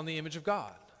assault on the image of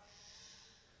God.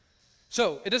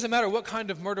 So it doesn't matter what kind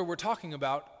of murder we're talking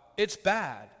about, it's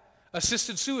bad.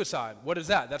 Assisted suicide, what is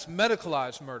that? That's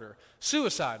medicalized murder.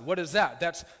 Suicide, what is that?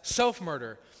 That's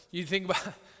self-murder. You think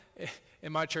about,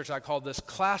 in my church I called this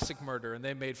classic murder, and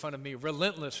they made fun of me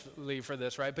relentlessly for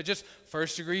this, right? But just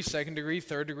first degree, second degree,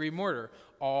 third degree murder,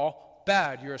 all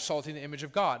bad. You're assaulting the image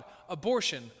of God.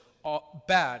 Abortion, all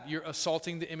bad. You're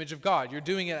assaulting the image of God. You're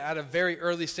doing it at a very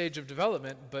early stage of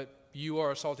development, but you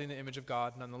are assaulting the image of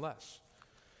God nonetheless.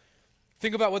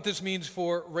 Think about what this means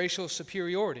for racial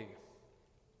superiority.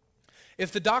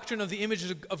 If the doctrine of the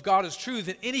image of God is true,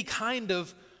 then any kind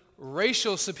of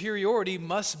racial superiority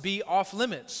must be off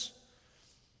limits.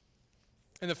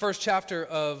 In the first chapter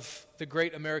of the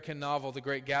great American novel, The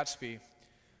Great Gatsby,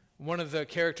 one of the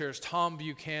characters, Tom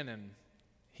Buchanan,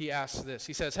 he asks this.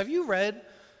 He says, "Have you read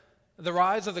The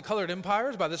Rise of the Colored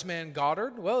Empires by this man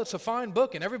Goddard? Well, it's a fine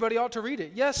book and everybody ought to read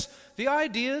it. Yes, the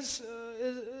idea is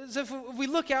if we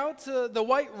look out, the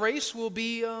white race will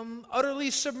be utterly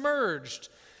submerged.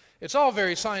 It's all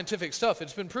very scientific stuff.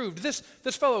 It's been proved. This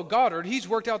fellow Goddard, he's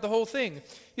worked out the whole thing.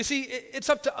 You see, it's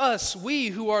up to us, we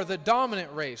who are the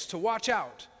dominant race, to watch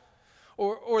out.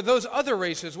 Or those other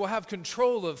races will have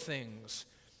control of things.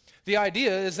 The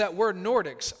idea is that we're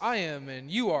Nordics, I am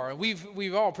and you are, and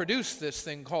we've all produced this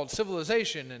thing called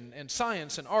civilization and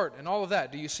science and art and all of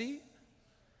that. Do you see?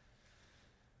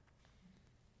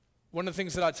 One of the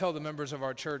things that I tell the members of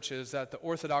our church is that the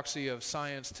orthodoxy of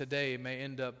science today may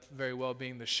end up very well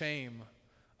being the shame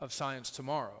of science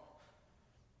tomorrow.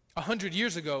 100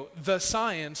 years ago, the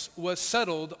science was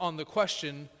settled on the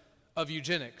question of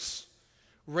eugenics,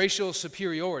 racial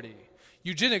superiority.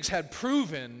 Eugenics had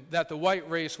proven that the white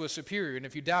race was superior, and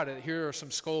if you doubt it, here are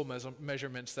some skull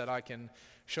measurements that I can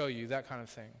show you, that kind of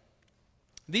thing.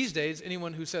 These days,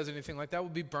 anyone who says anything like that will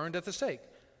be burned at the stake.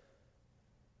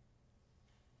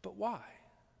 But why?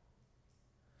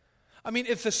 I mean,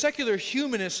 if the secular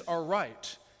humanists are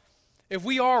right, if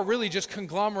we are really just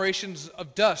conglomerations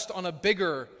of dust on a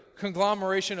bigger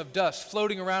conglomeration of dust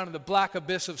floating around in the black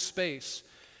abyss of space,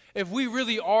 if we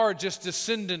really are just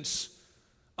descendants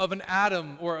of an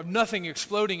atom or of nothing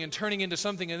exploding and turning into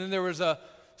something, and then there was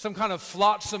some kind of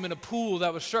flotsam in a pool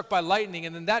that was struck by lightning,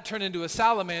 and then that turned into a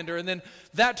salamander, and then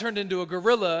that turned into a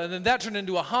gorilla, and then that turned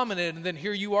into a hominid, and then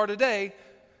here you are today.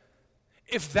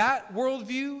 If that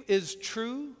worldview is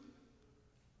true,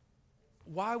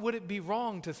 why would it be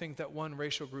wrong to think that one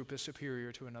racial group is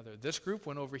superior to another? This group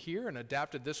went over here and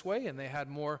adapted this way, and they had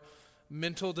more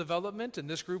mental development, and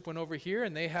this group went over here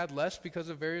and they had less because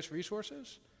of various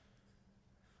resources.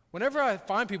 Whenever I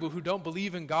find people who don't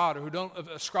believe in God or who don't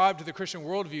ascribe to the Christian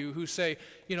worldview, who say,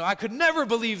 I could never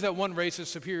believe that one race is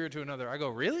superior to another, I go,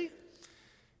 really?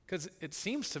 Because it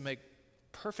seems to make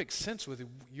perfect sense with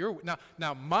your...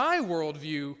 Now my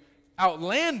worldview,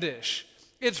 outlandish,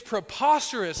 it's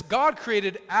preposterous. God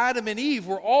created Adam and Eve.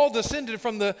 We're all descended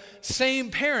from the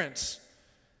same parents.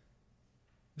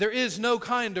 There is no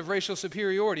kind of racial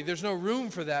superiority. There's no room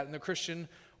for that in the Christian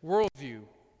worldview.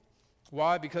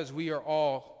 Why? Because we are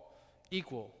all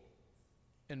equal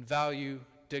in value,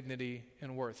 dignity,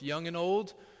 and worth. Young and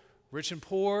old, rich and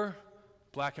poor,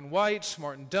 black and white,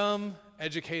 smart and dumb,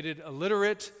 educated,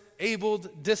 illiterate,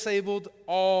 abled, disabled,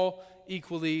 all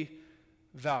equally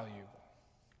valuable.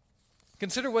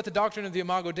 Consider what the doctrine of the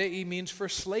Imago Dei means for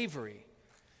slavery.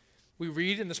 We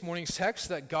read in this morning's text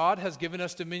that God has given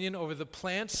us dominion over the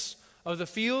plants of the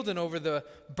field and over the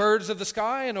birds of the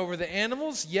sky and over the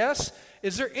animals. Yes.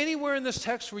 Is there anywhere in this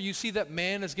text where you see that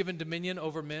man is given dominion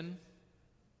over men?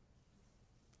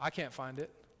 I can't find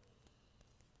it.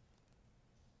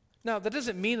 Now, that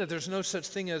doesn't mean that there's no such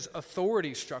thing as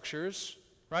authority structures,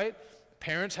 right?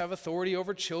 Parents have authority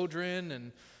over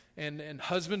children, and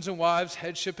husbands and wives,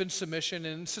 headship and submission,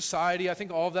 and society. I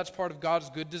think all of that's part of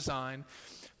God's good design.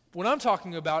 What I'm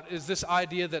talking about is this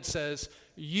idea that says,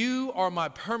 you are my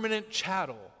permanent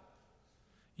chattel.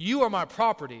 You are my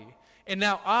property. And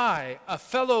now I, a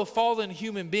fellow fallen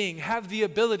human being, have the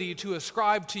ability to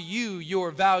ascribe to you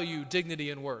your value, dignity,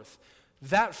 and worth.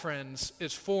 That, friends,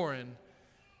 is foreign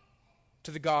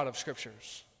to the God of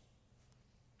Scriptures.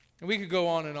 And we could go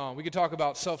on and on. We could talk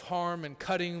about self-harm and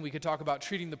cutting. We could talk about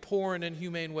treating the poor in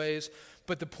inhumane ways.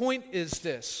 But the point is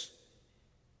this.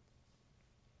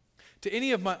 To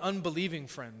any of my unbelieving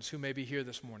friends who may be here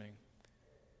this morning,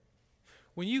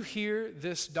 when you hear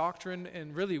this doctrine,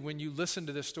 and really when you listen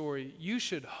to this story, you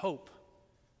should hope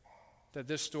that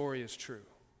this story is true.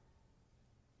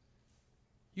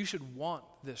 You should want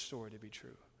this story to be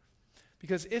true.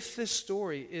 Because if this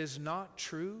story is not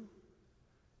true,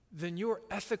 then your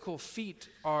ethical feet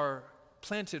are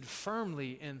planted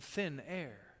firmly in thin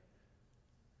air.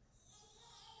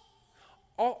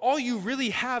 All you really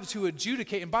have to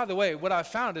adjudicate, and by the way, what I've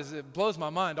found is it blows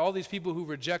my mind, all these people who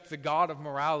reject the God of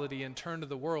morality and turn to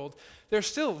the world, they're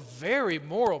still very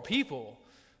moral people,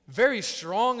 very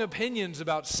strong opinions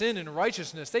about sin and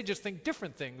righteousness. They just think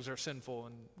different things are sinful.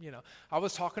 And, I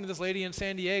was talking to this lady in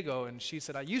San Diego, and she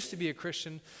said, I used to be a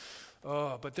Christian,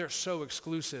 but they're so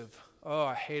exclusive. Oh,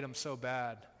 I hate them so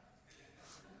bad.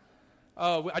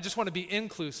 Oh, I just want to be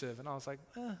inclusive. And I was like,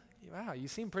 wow, you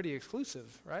seem pretty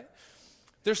exclusive, right?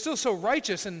 They're still so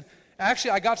righteous. And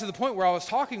actually, I got to the point where I was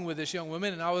talking with this young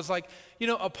woman, and I was like,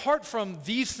 apart from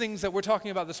these things that we're talking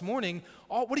about this morning,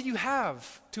 what do you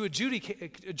have to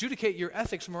adjudicate your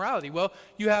ethics and morality? Well,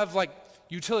 you have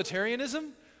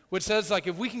utilitarianism, which says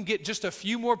if we can get just a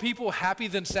few more people happy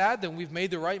than sad, then we've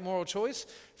made the right moral choice.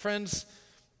 Friends,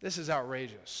 this is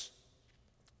outrageous.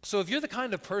 So if you're the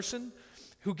kind of person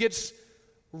who gets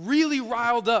really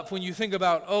riled up when you think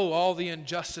about, all the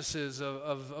injustices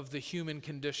of the human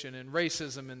condition and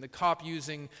racism and the cop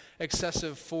using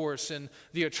excessive force and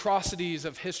the atrocities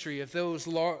of history, if those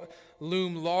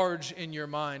loom large in your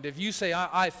mind, if you say,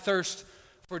 I thirst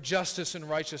for justice and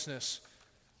righteousness,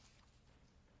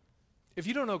 if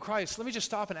you don't know Christ, let me just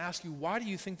stop and ask you, why do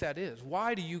you think that is?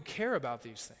 Why do you care about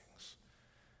these things?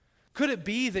 Could it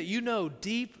be that you know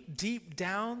deep, deep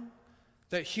down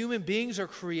that human beings are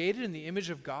created in the image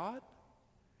of God?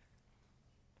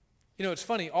 It's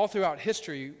funny, all throughout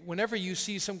history, whenever you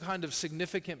see some kind of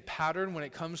significant pattern when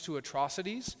it comes to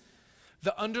atrocities,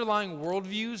 the underlying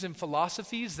worldviews and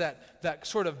philosophies that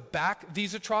sort of back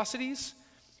these atrocities,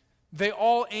 they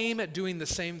all aim at doing the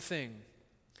same thing,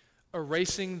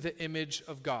 erasing the image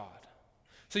of God.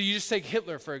 So you just take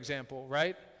Hitler, for example,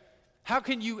 right? How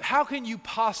can you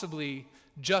possibly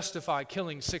justify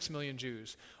killing 6 million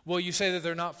Jews? Well, you say that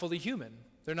they're not fully human.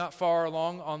 They're not far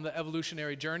along on the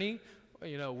evolutionary journey.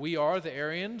 We are the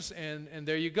Aryans, and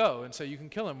there you go. And so you can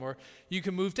kill them. Or you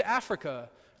can move to Africa,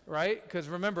 right? Because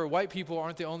remember, white people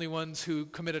aren't the only ones who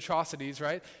commit atrocities,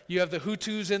 right? You have the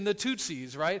Hutus and the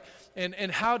Tutsis, right?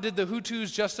 And how did the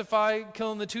Hutus justify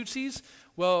killing the Tutsis?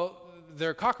 Well,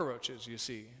 they're cockroaches, you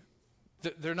see.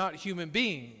 They're not human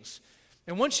beings.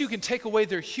 And once you can take away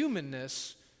their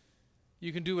humanness,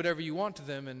 you can do whatever you want to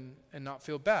them and not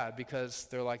feel bad, because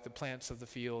they're like the plants of the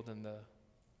field and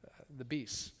the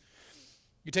beasts.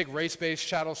 You take race-based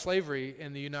chattel slavery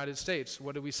in the United States.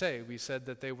 What did we say? We said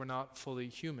that they were not fully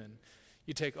human.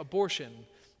 You take abortion.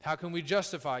 How can we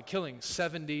justify killing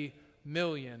 70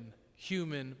 million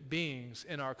human beings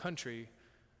in our country?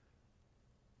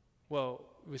 Well,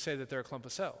 we say that they're a clump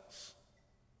of cells.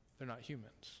 They're not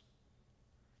humans.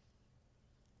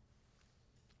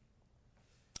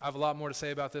 I have a lot more to say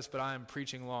about this, but I am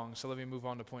preaching long, so let me move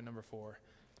on to point number 4.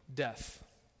 Death.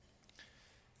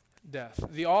 Death.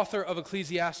 The author of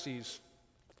Ecclesiastes,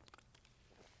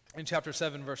 in chapter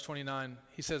 7, verse 29,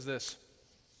 he says this: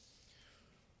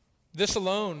 "This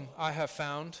alone I have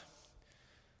found,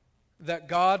 that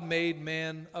God made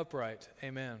man upright."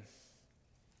 Amen.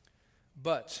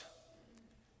 "But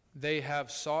they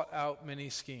have sought out many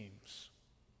schemes."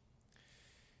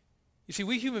 You see,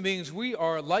 we human beings, we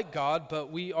are like God,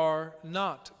 but we are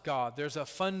not God. There's a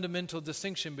fundamental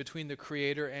distinction between the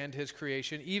Creator and His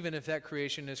creation, even if that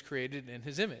creation is created in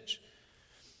His image.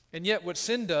 And yet what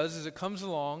sin does is it comes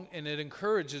along and it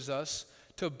encourages us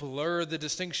to blur the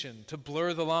distinction, to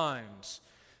blur the lines.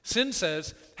 Sin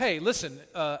says, hey, listen,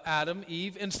 Adam,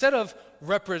 Eve, instead of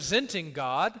representing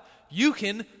God, you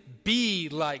can be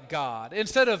like God.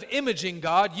 Instead of imaging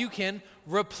God, you can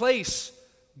replace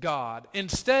God.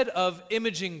 Instead of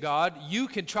imaging God, you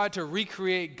can try to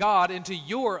recreate God into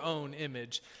your own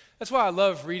image. That's why I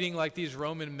love reading like these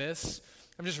Roman myths.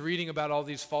 I'm just reading about all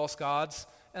these false gods,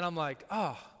 and I'm like,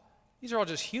 these are all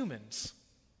just humans.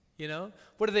 You know?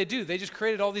 What do? They just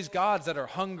created all these gods that are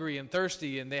hungry and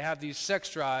thirsty, and they have these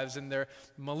sex drives, and they're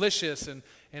malicious, and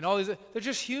all these. They're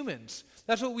just humans.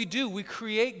 That's what we do. We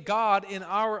create God in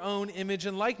our own image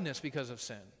and likeness because of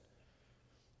sin.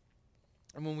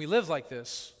 And when we live like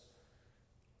this,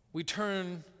 we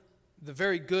turn the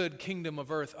very good kingdom of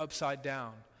earth upside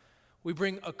down. We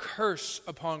bring a curse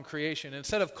upon creation.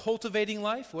 Instead of cultivating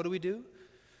life, what do?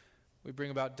 We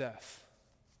bring about death.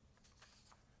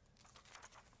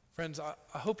 Friends, I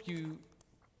hope you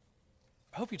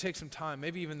take some time,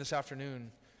 maybe even this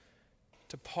afternoon,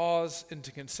 to pause and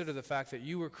to consider the fact that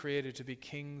you were created to be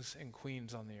kings and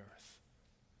queens on the earth.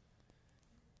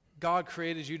 God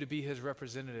created you to be His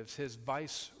representatives, His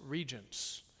vice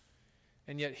regents.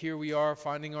 And yet here we are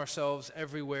finding ourselves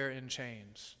everywhere in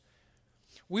chains.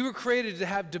 We were created to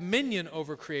have dominion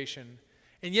over creation,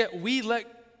 and yet we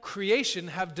let creation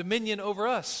have dominion over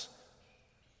us.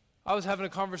 I was having a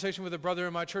conversation with a brother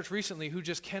in my church recently who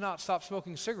just cannot stop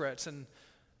smoking cigarettes, and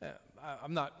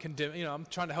I'm not condemning, I'm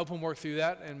trying to help him work through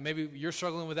that, and maybe you're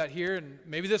struggling with that here, and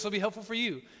maybe this will be helpful for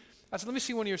you. I said, let me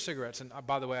see one of your cigarettes. And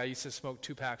by the way, I used to smoke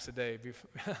 2 packs a day.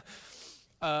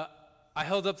 I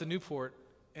held up the Newport,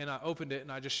 and I opened it, and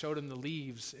I just showed him the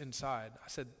leaves inside. I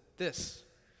said,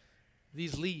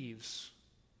 these leaves,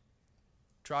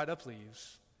 dried up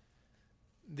leaves,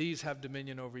 these have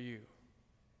dominion over you.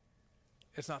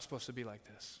 It's not supposed to be like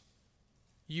this.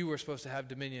 You are supposed to have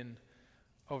dominion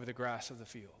over the grass of the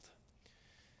field.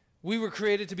 We were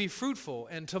created to be fruitful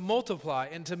and to multiply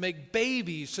and to make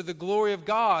babies to the glory of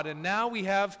God. And now we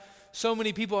have so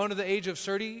many people under the age of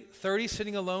 30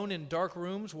 sitting alone in dark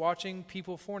rooms watching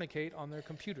people fornicate on their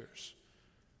computers.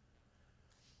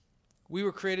 We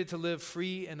were created to live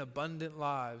free and abundant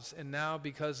lives. And now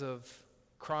because of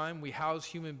crime, we house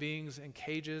human beings in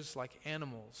cages like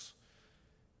animals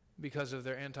because of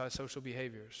their antisocial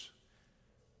behaviors.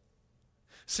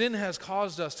 Sin has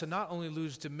caused us to not only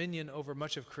lose dominion over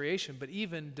much of creation, but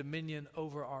even dominion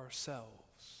over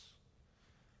ourselves.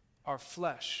 Our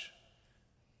flesh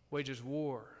wages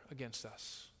war against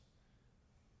us.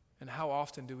 And how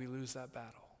often do we lose that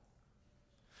battle?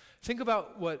 Think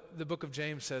about what the book of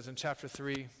James says in chapter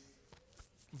 3,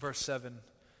 verse 7.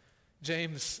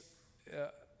 James,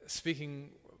 speaking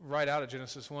right out of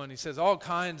Genesis 1, he says, all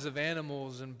kinds of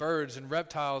animals and birds and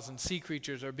reptiles and sea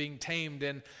creatures are being tamed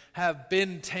and have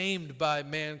been tamed by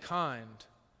mankind.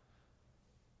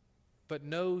 But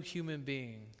no human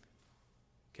being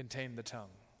can tame the tongue.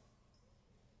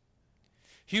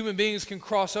 Human beings can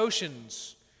cross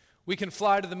oceans. We can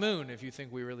fly to the moon, if you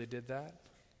think we really did that.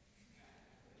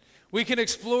 We can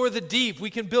explore the deep. We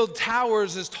can build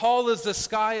towers as tall as the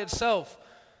sky itself.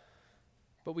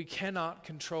 But we cannot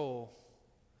control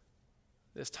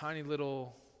this tiny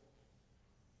little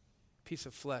piece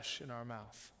of flesh in our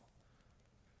mouth.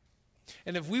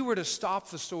 And if we were to stop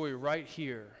the story right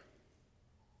here,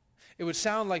 it would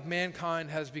sound like mankind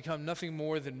has become nothing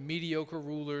more than mediocre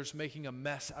rulers making a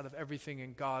mess out of everything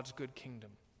in God's good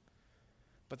kingdom.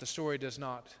 But the story does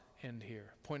not end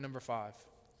here. Point number 5,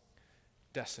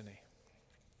 destiny.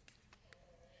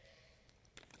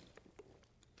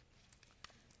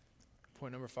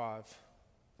 Point number 5,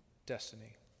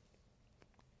 destiny.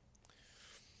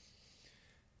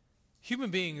 Human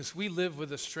beings, we live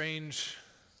with a strange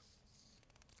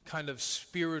kind of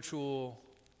spiritual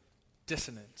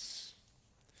dissonance.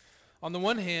 On the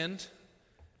one hand,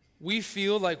 we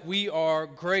feel like we are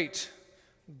great,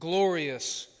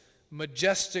 glorious,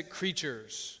 majestic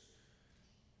creatures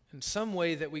in some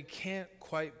way that we can't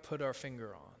quite put our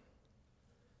finger on.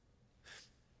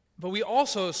 But we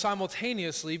also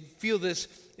simultaneously feel this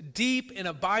deep and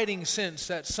abiding sense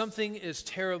that something is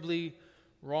terribly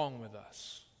wrong with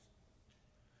us.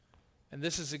 And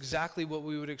this is exactly what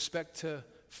we would expect to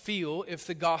feel if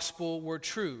the gospel were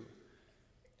true.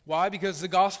 Why? Because the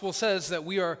gospel says that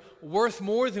we are worth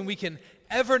more than we can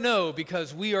ever know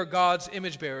because we are God's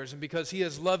image bearers and because he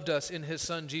has loved us in his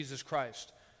Son, Jesus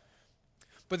Christ.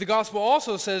 But the gospel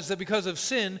also says that because of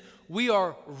sin, we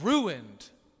are ruined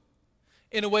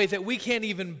in a way that we can't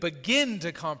even begin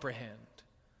to comprehend.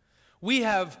 We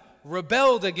have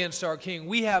rebelled against our King.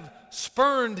 We have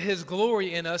spurned his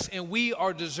glory in us, and we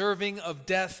are deserving of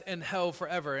death and hell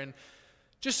forever. And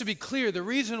just to be clear, the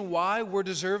reason why we're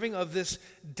deserving of this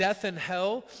death and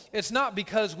hell, it's not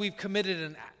because we've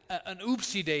committed an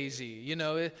oopsie daisy. You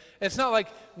know, it's not like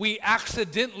we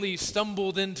accidentally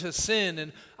stumbled into sin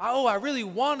and, I really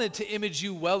wanted to image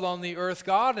you well on the earth,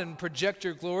 God, and project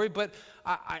your glory, but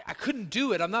I couldn't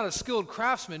do it. I'm not a skilled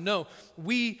craftsman. No,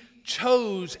 we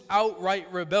chose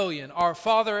outright rebellion. Our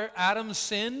father Adam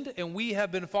sinned, and we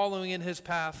have been following in his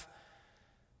path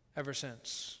ever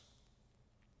since.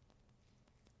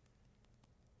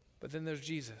 But then there's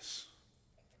Jesus,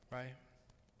 right?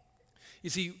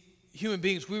 You see, human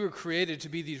beings, we were created to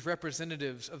be these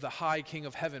representatives of the high King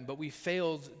of heaven, but we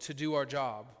failed to do our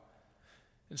job.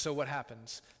 And so what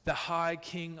happens? The high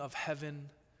King of heaven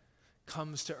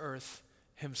comes to earth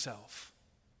himself.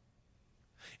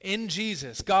 In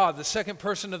Jesus, God, the second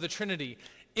person of the Trinity,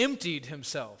 emptied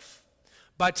himself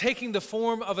by taking the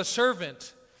form of a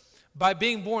servant, by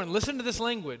being born. Listen to this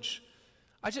language.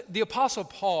 The Apostle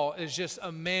Paul is just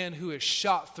a man who is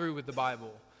shot through with the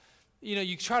Bible. You know,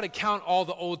 you try to count all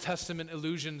the Old Testament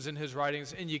allusions in his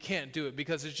writings, and you can't do it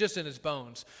because it's just in his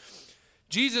bones.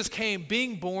 Jesus came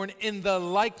being born in the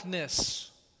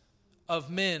likeness of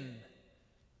men.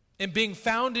 And being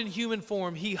found in human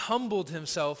form, he humbled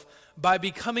himself by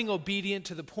becoming obedient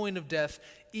to the point of death,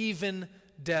 even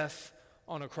death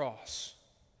on a cross.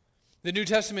 The New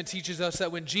Testament teaches us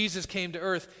that when Jesus came to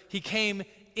earth, he came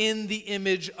in the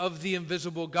image of the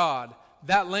invisible God.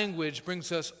 That language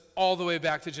brings us all the way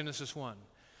back to Genesis 1.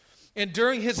 And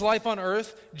during his life on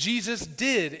earth, Jesus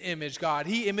did image God.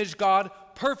 He imaged God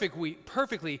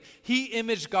perfectly. He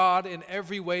imaged God in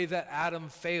every way that Adam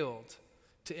failed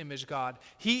to image God.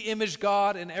 He imaged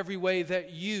God in every way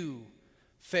that you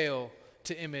fail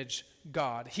to image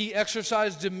God. He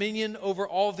exercised dominion over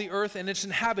all the earth and its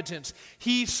inhabitants.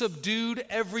 He subdued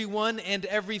everyone and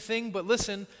everything, but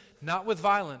listen, not with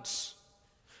violence,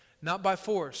 not by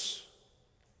force,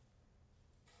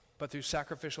 but through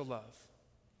sacrificial love.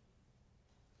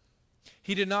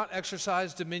 He did not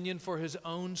exercise dominion for his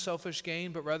own selfish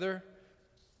gain, but rather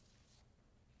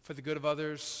for the good of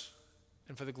others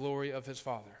and for the glory of his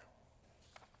Father.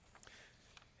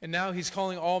 And now he's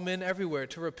calling all men everywhere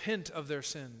to repent of their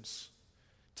sins,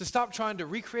 to stop trying to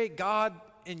recreate God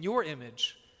in your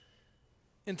image,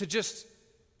 and to just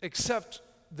accept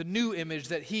the new image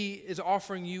that he is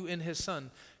offering you in his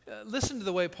Son. Listen to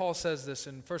the way Paul says this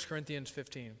in 1 Corinthians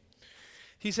 15.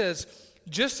 He says,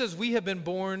 just as we have been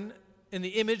born in the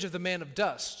image of the man of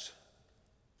dust,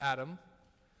 Adam,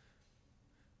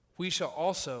 we shall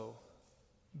also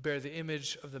bear the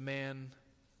image of the man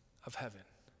of heaven,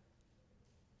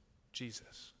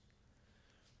 Jesus.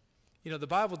 You know, the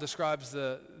Bible describes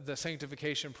the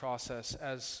sanctification process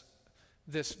as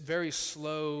this very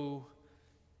slow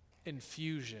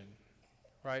infusion,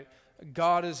 right?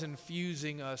 God is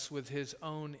infusing us with his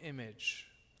own image.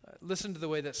 Listen to the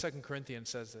way that 2 Corinthians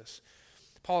says this.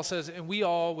 Paul says, and we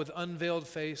all with unveiled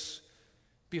face,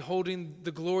 beholding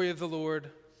the glory of the Lord,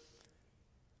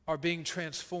 are being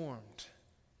transformed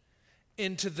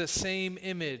into the same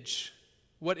image.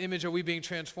 What image are we being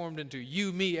transformed into?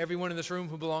 You, me, everyone in this room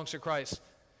who belongs to Christ,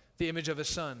 the image of his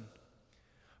Son.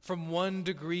 From one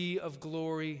degree of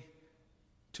glory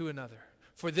to another.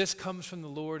 For this comes from the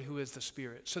Lord who is the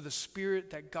Spirit. So the Spirit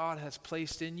that God has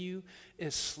placed in you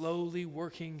is slowly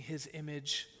working his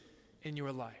image in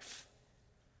your life.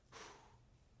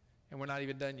 And we're not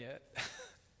even done yet.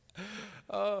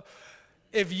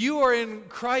 If you are in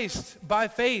Christ by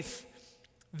faith,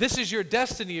 this is your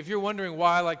destiny. If you're wondering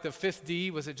why, like the fifth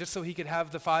D, was it just so he could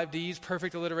have the 5 Ds,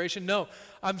 perfect alliteration? No,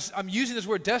 I'm using this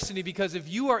word destiny because if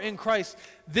you are in Christ,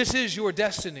 this is your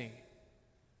destiny.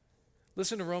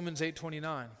 Listen to Romans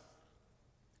 8:29.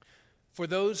 For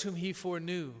those whom he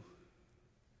foreknew,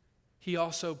 he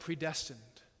also predestined.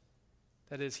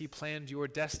 That is, he planned your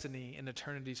destiny in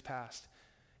eternity's past.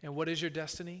 And what is your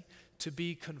destiny? To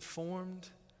be conformed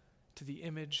to the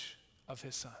image of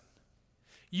his Son.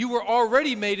 You were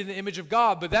already made in the image of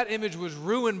God, but that image was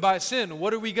ruined by sin.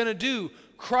 What are we going to do?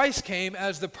 Christ came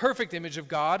as the perfect image of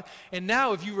God, and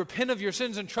now if you repent of your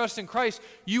sins and trust in Christ,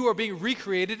 you are being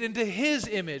recreated into his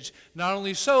image. Not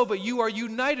only so, but you are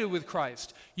united with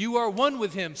Christ. You are one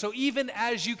with him. So even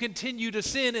as you continue to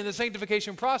sin in the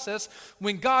sanctification process,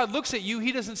 when God looks at you,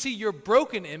 he doesn't see your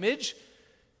broken image.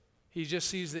 He just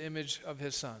sees the image of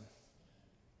his Son.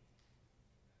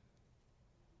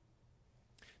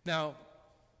 Now,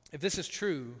 if this is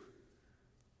true,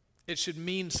 it should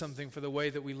mean something for the way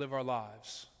that we live our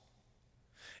lives.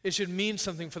 It should mean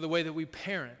something for the way that we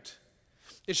parent.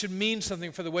 It should mean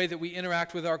something for the way that we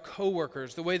interact with our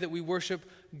coworkers, the way that we worship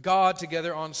God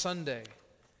together on Sunday.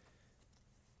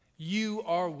 You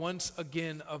are once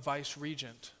again a vice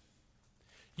regent.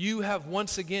 You have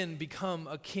once again become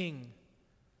a king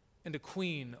and a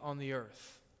queen on the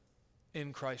earth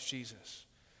in Christ Jesus.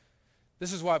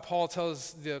 This is why Paul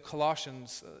tells the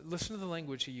Colossians, listen to the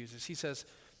language he uses. He says,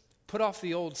 put off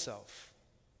the old self.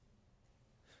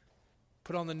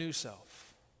 Put on the new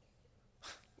self.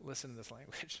 Listen to this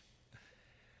language.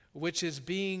 Which is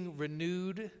being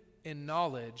renewed in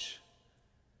knowledge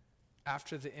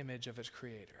after the image of its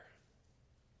creator.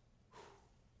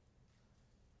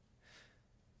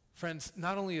 Friends,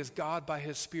 not only is God by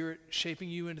his Spirit shaping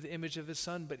you into the image of his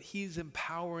Son, but he's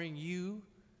empowering you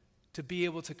to be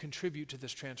able to contribute to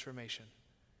this transformation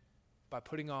by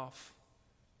putting off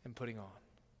and putting on.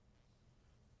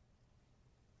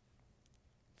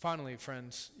 Finally,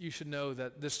 friends, you should know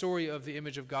that the story of the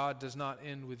image of God does not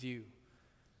end with you.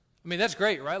 I mean, that's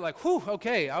great, right? Like, whew,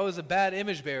 okay, I was a bad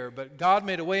image bearer, but God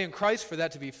made a way in Christ for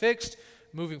that to be fixed.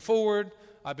 Moving forward,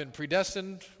 I've been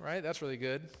predestined, right? That's really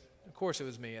good. Of course it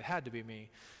was me. It had to be me.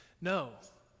 No.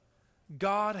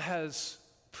 God has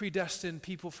predestined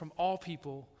people from all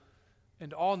people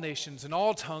and all nations and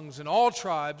all tongues and all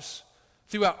tribes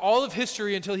throughout all of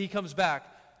history until he comes back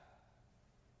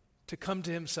to come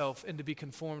to himself and to be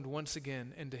conformed once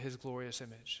again into his glorious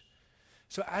image.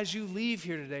 So as you leave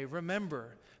here today,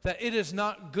 remember that it is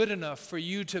not good enough for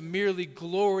you to merely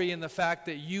glory in the fact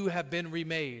that you have been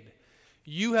remade.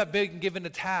 You have been given a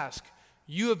task.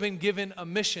 You have been given a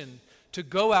mission to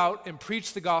go out and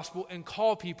preach the gospel and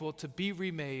call people to be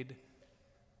remade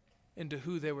into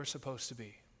who they were supposed to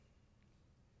be.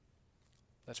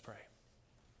 Let's pray.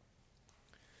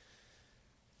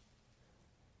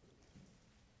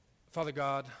 Father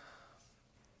God,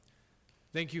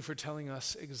 thank you for telling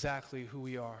us exactly who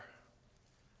we are.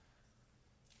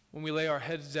 When we lay our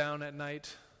heads down at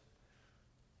night,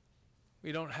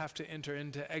 we don't have to enter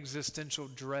into existential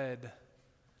dread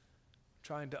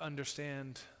trying to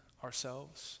understand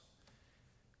ourselves.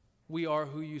 We are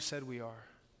who you said we are.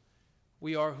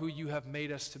 We are who you have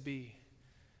made us to be.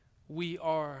 We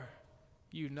are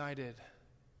united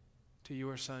to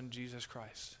your Son, Jesus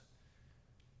Christ.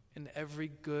 And every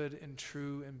good and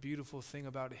true and beautiful thing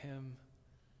about him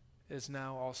is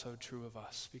now also true of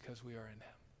us because we are in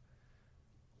him.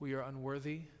 We are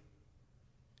unworthy,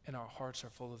 and our hearts are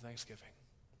full of thanksgiving.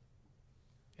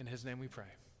 In his name we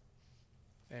pray.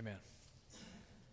 Amen.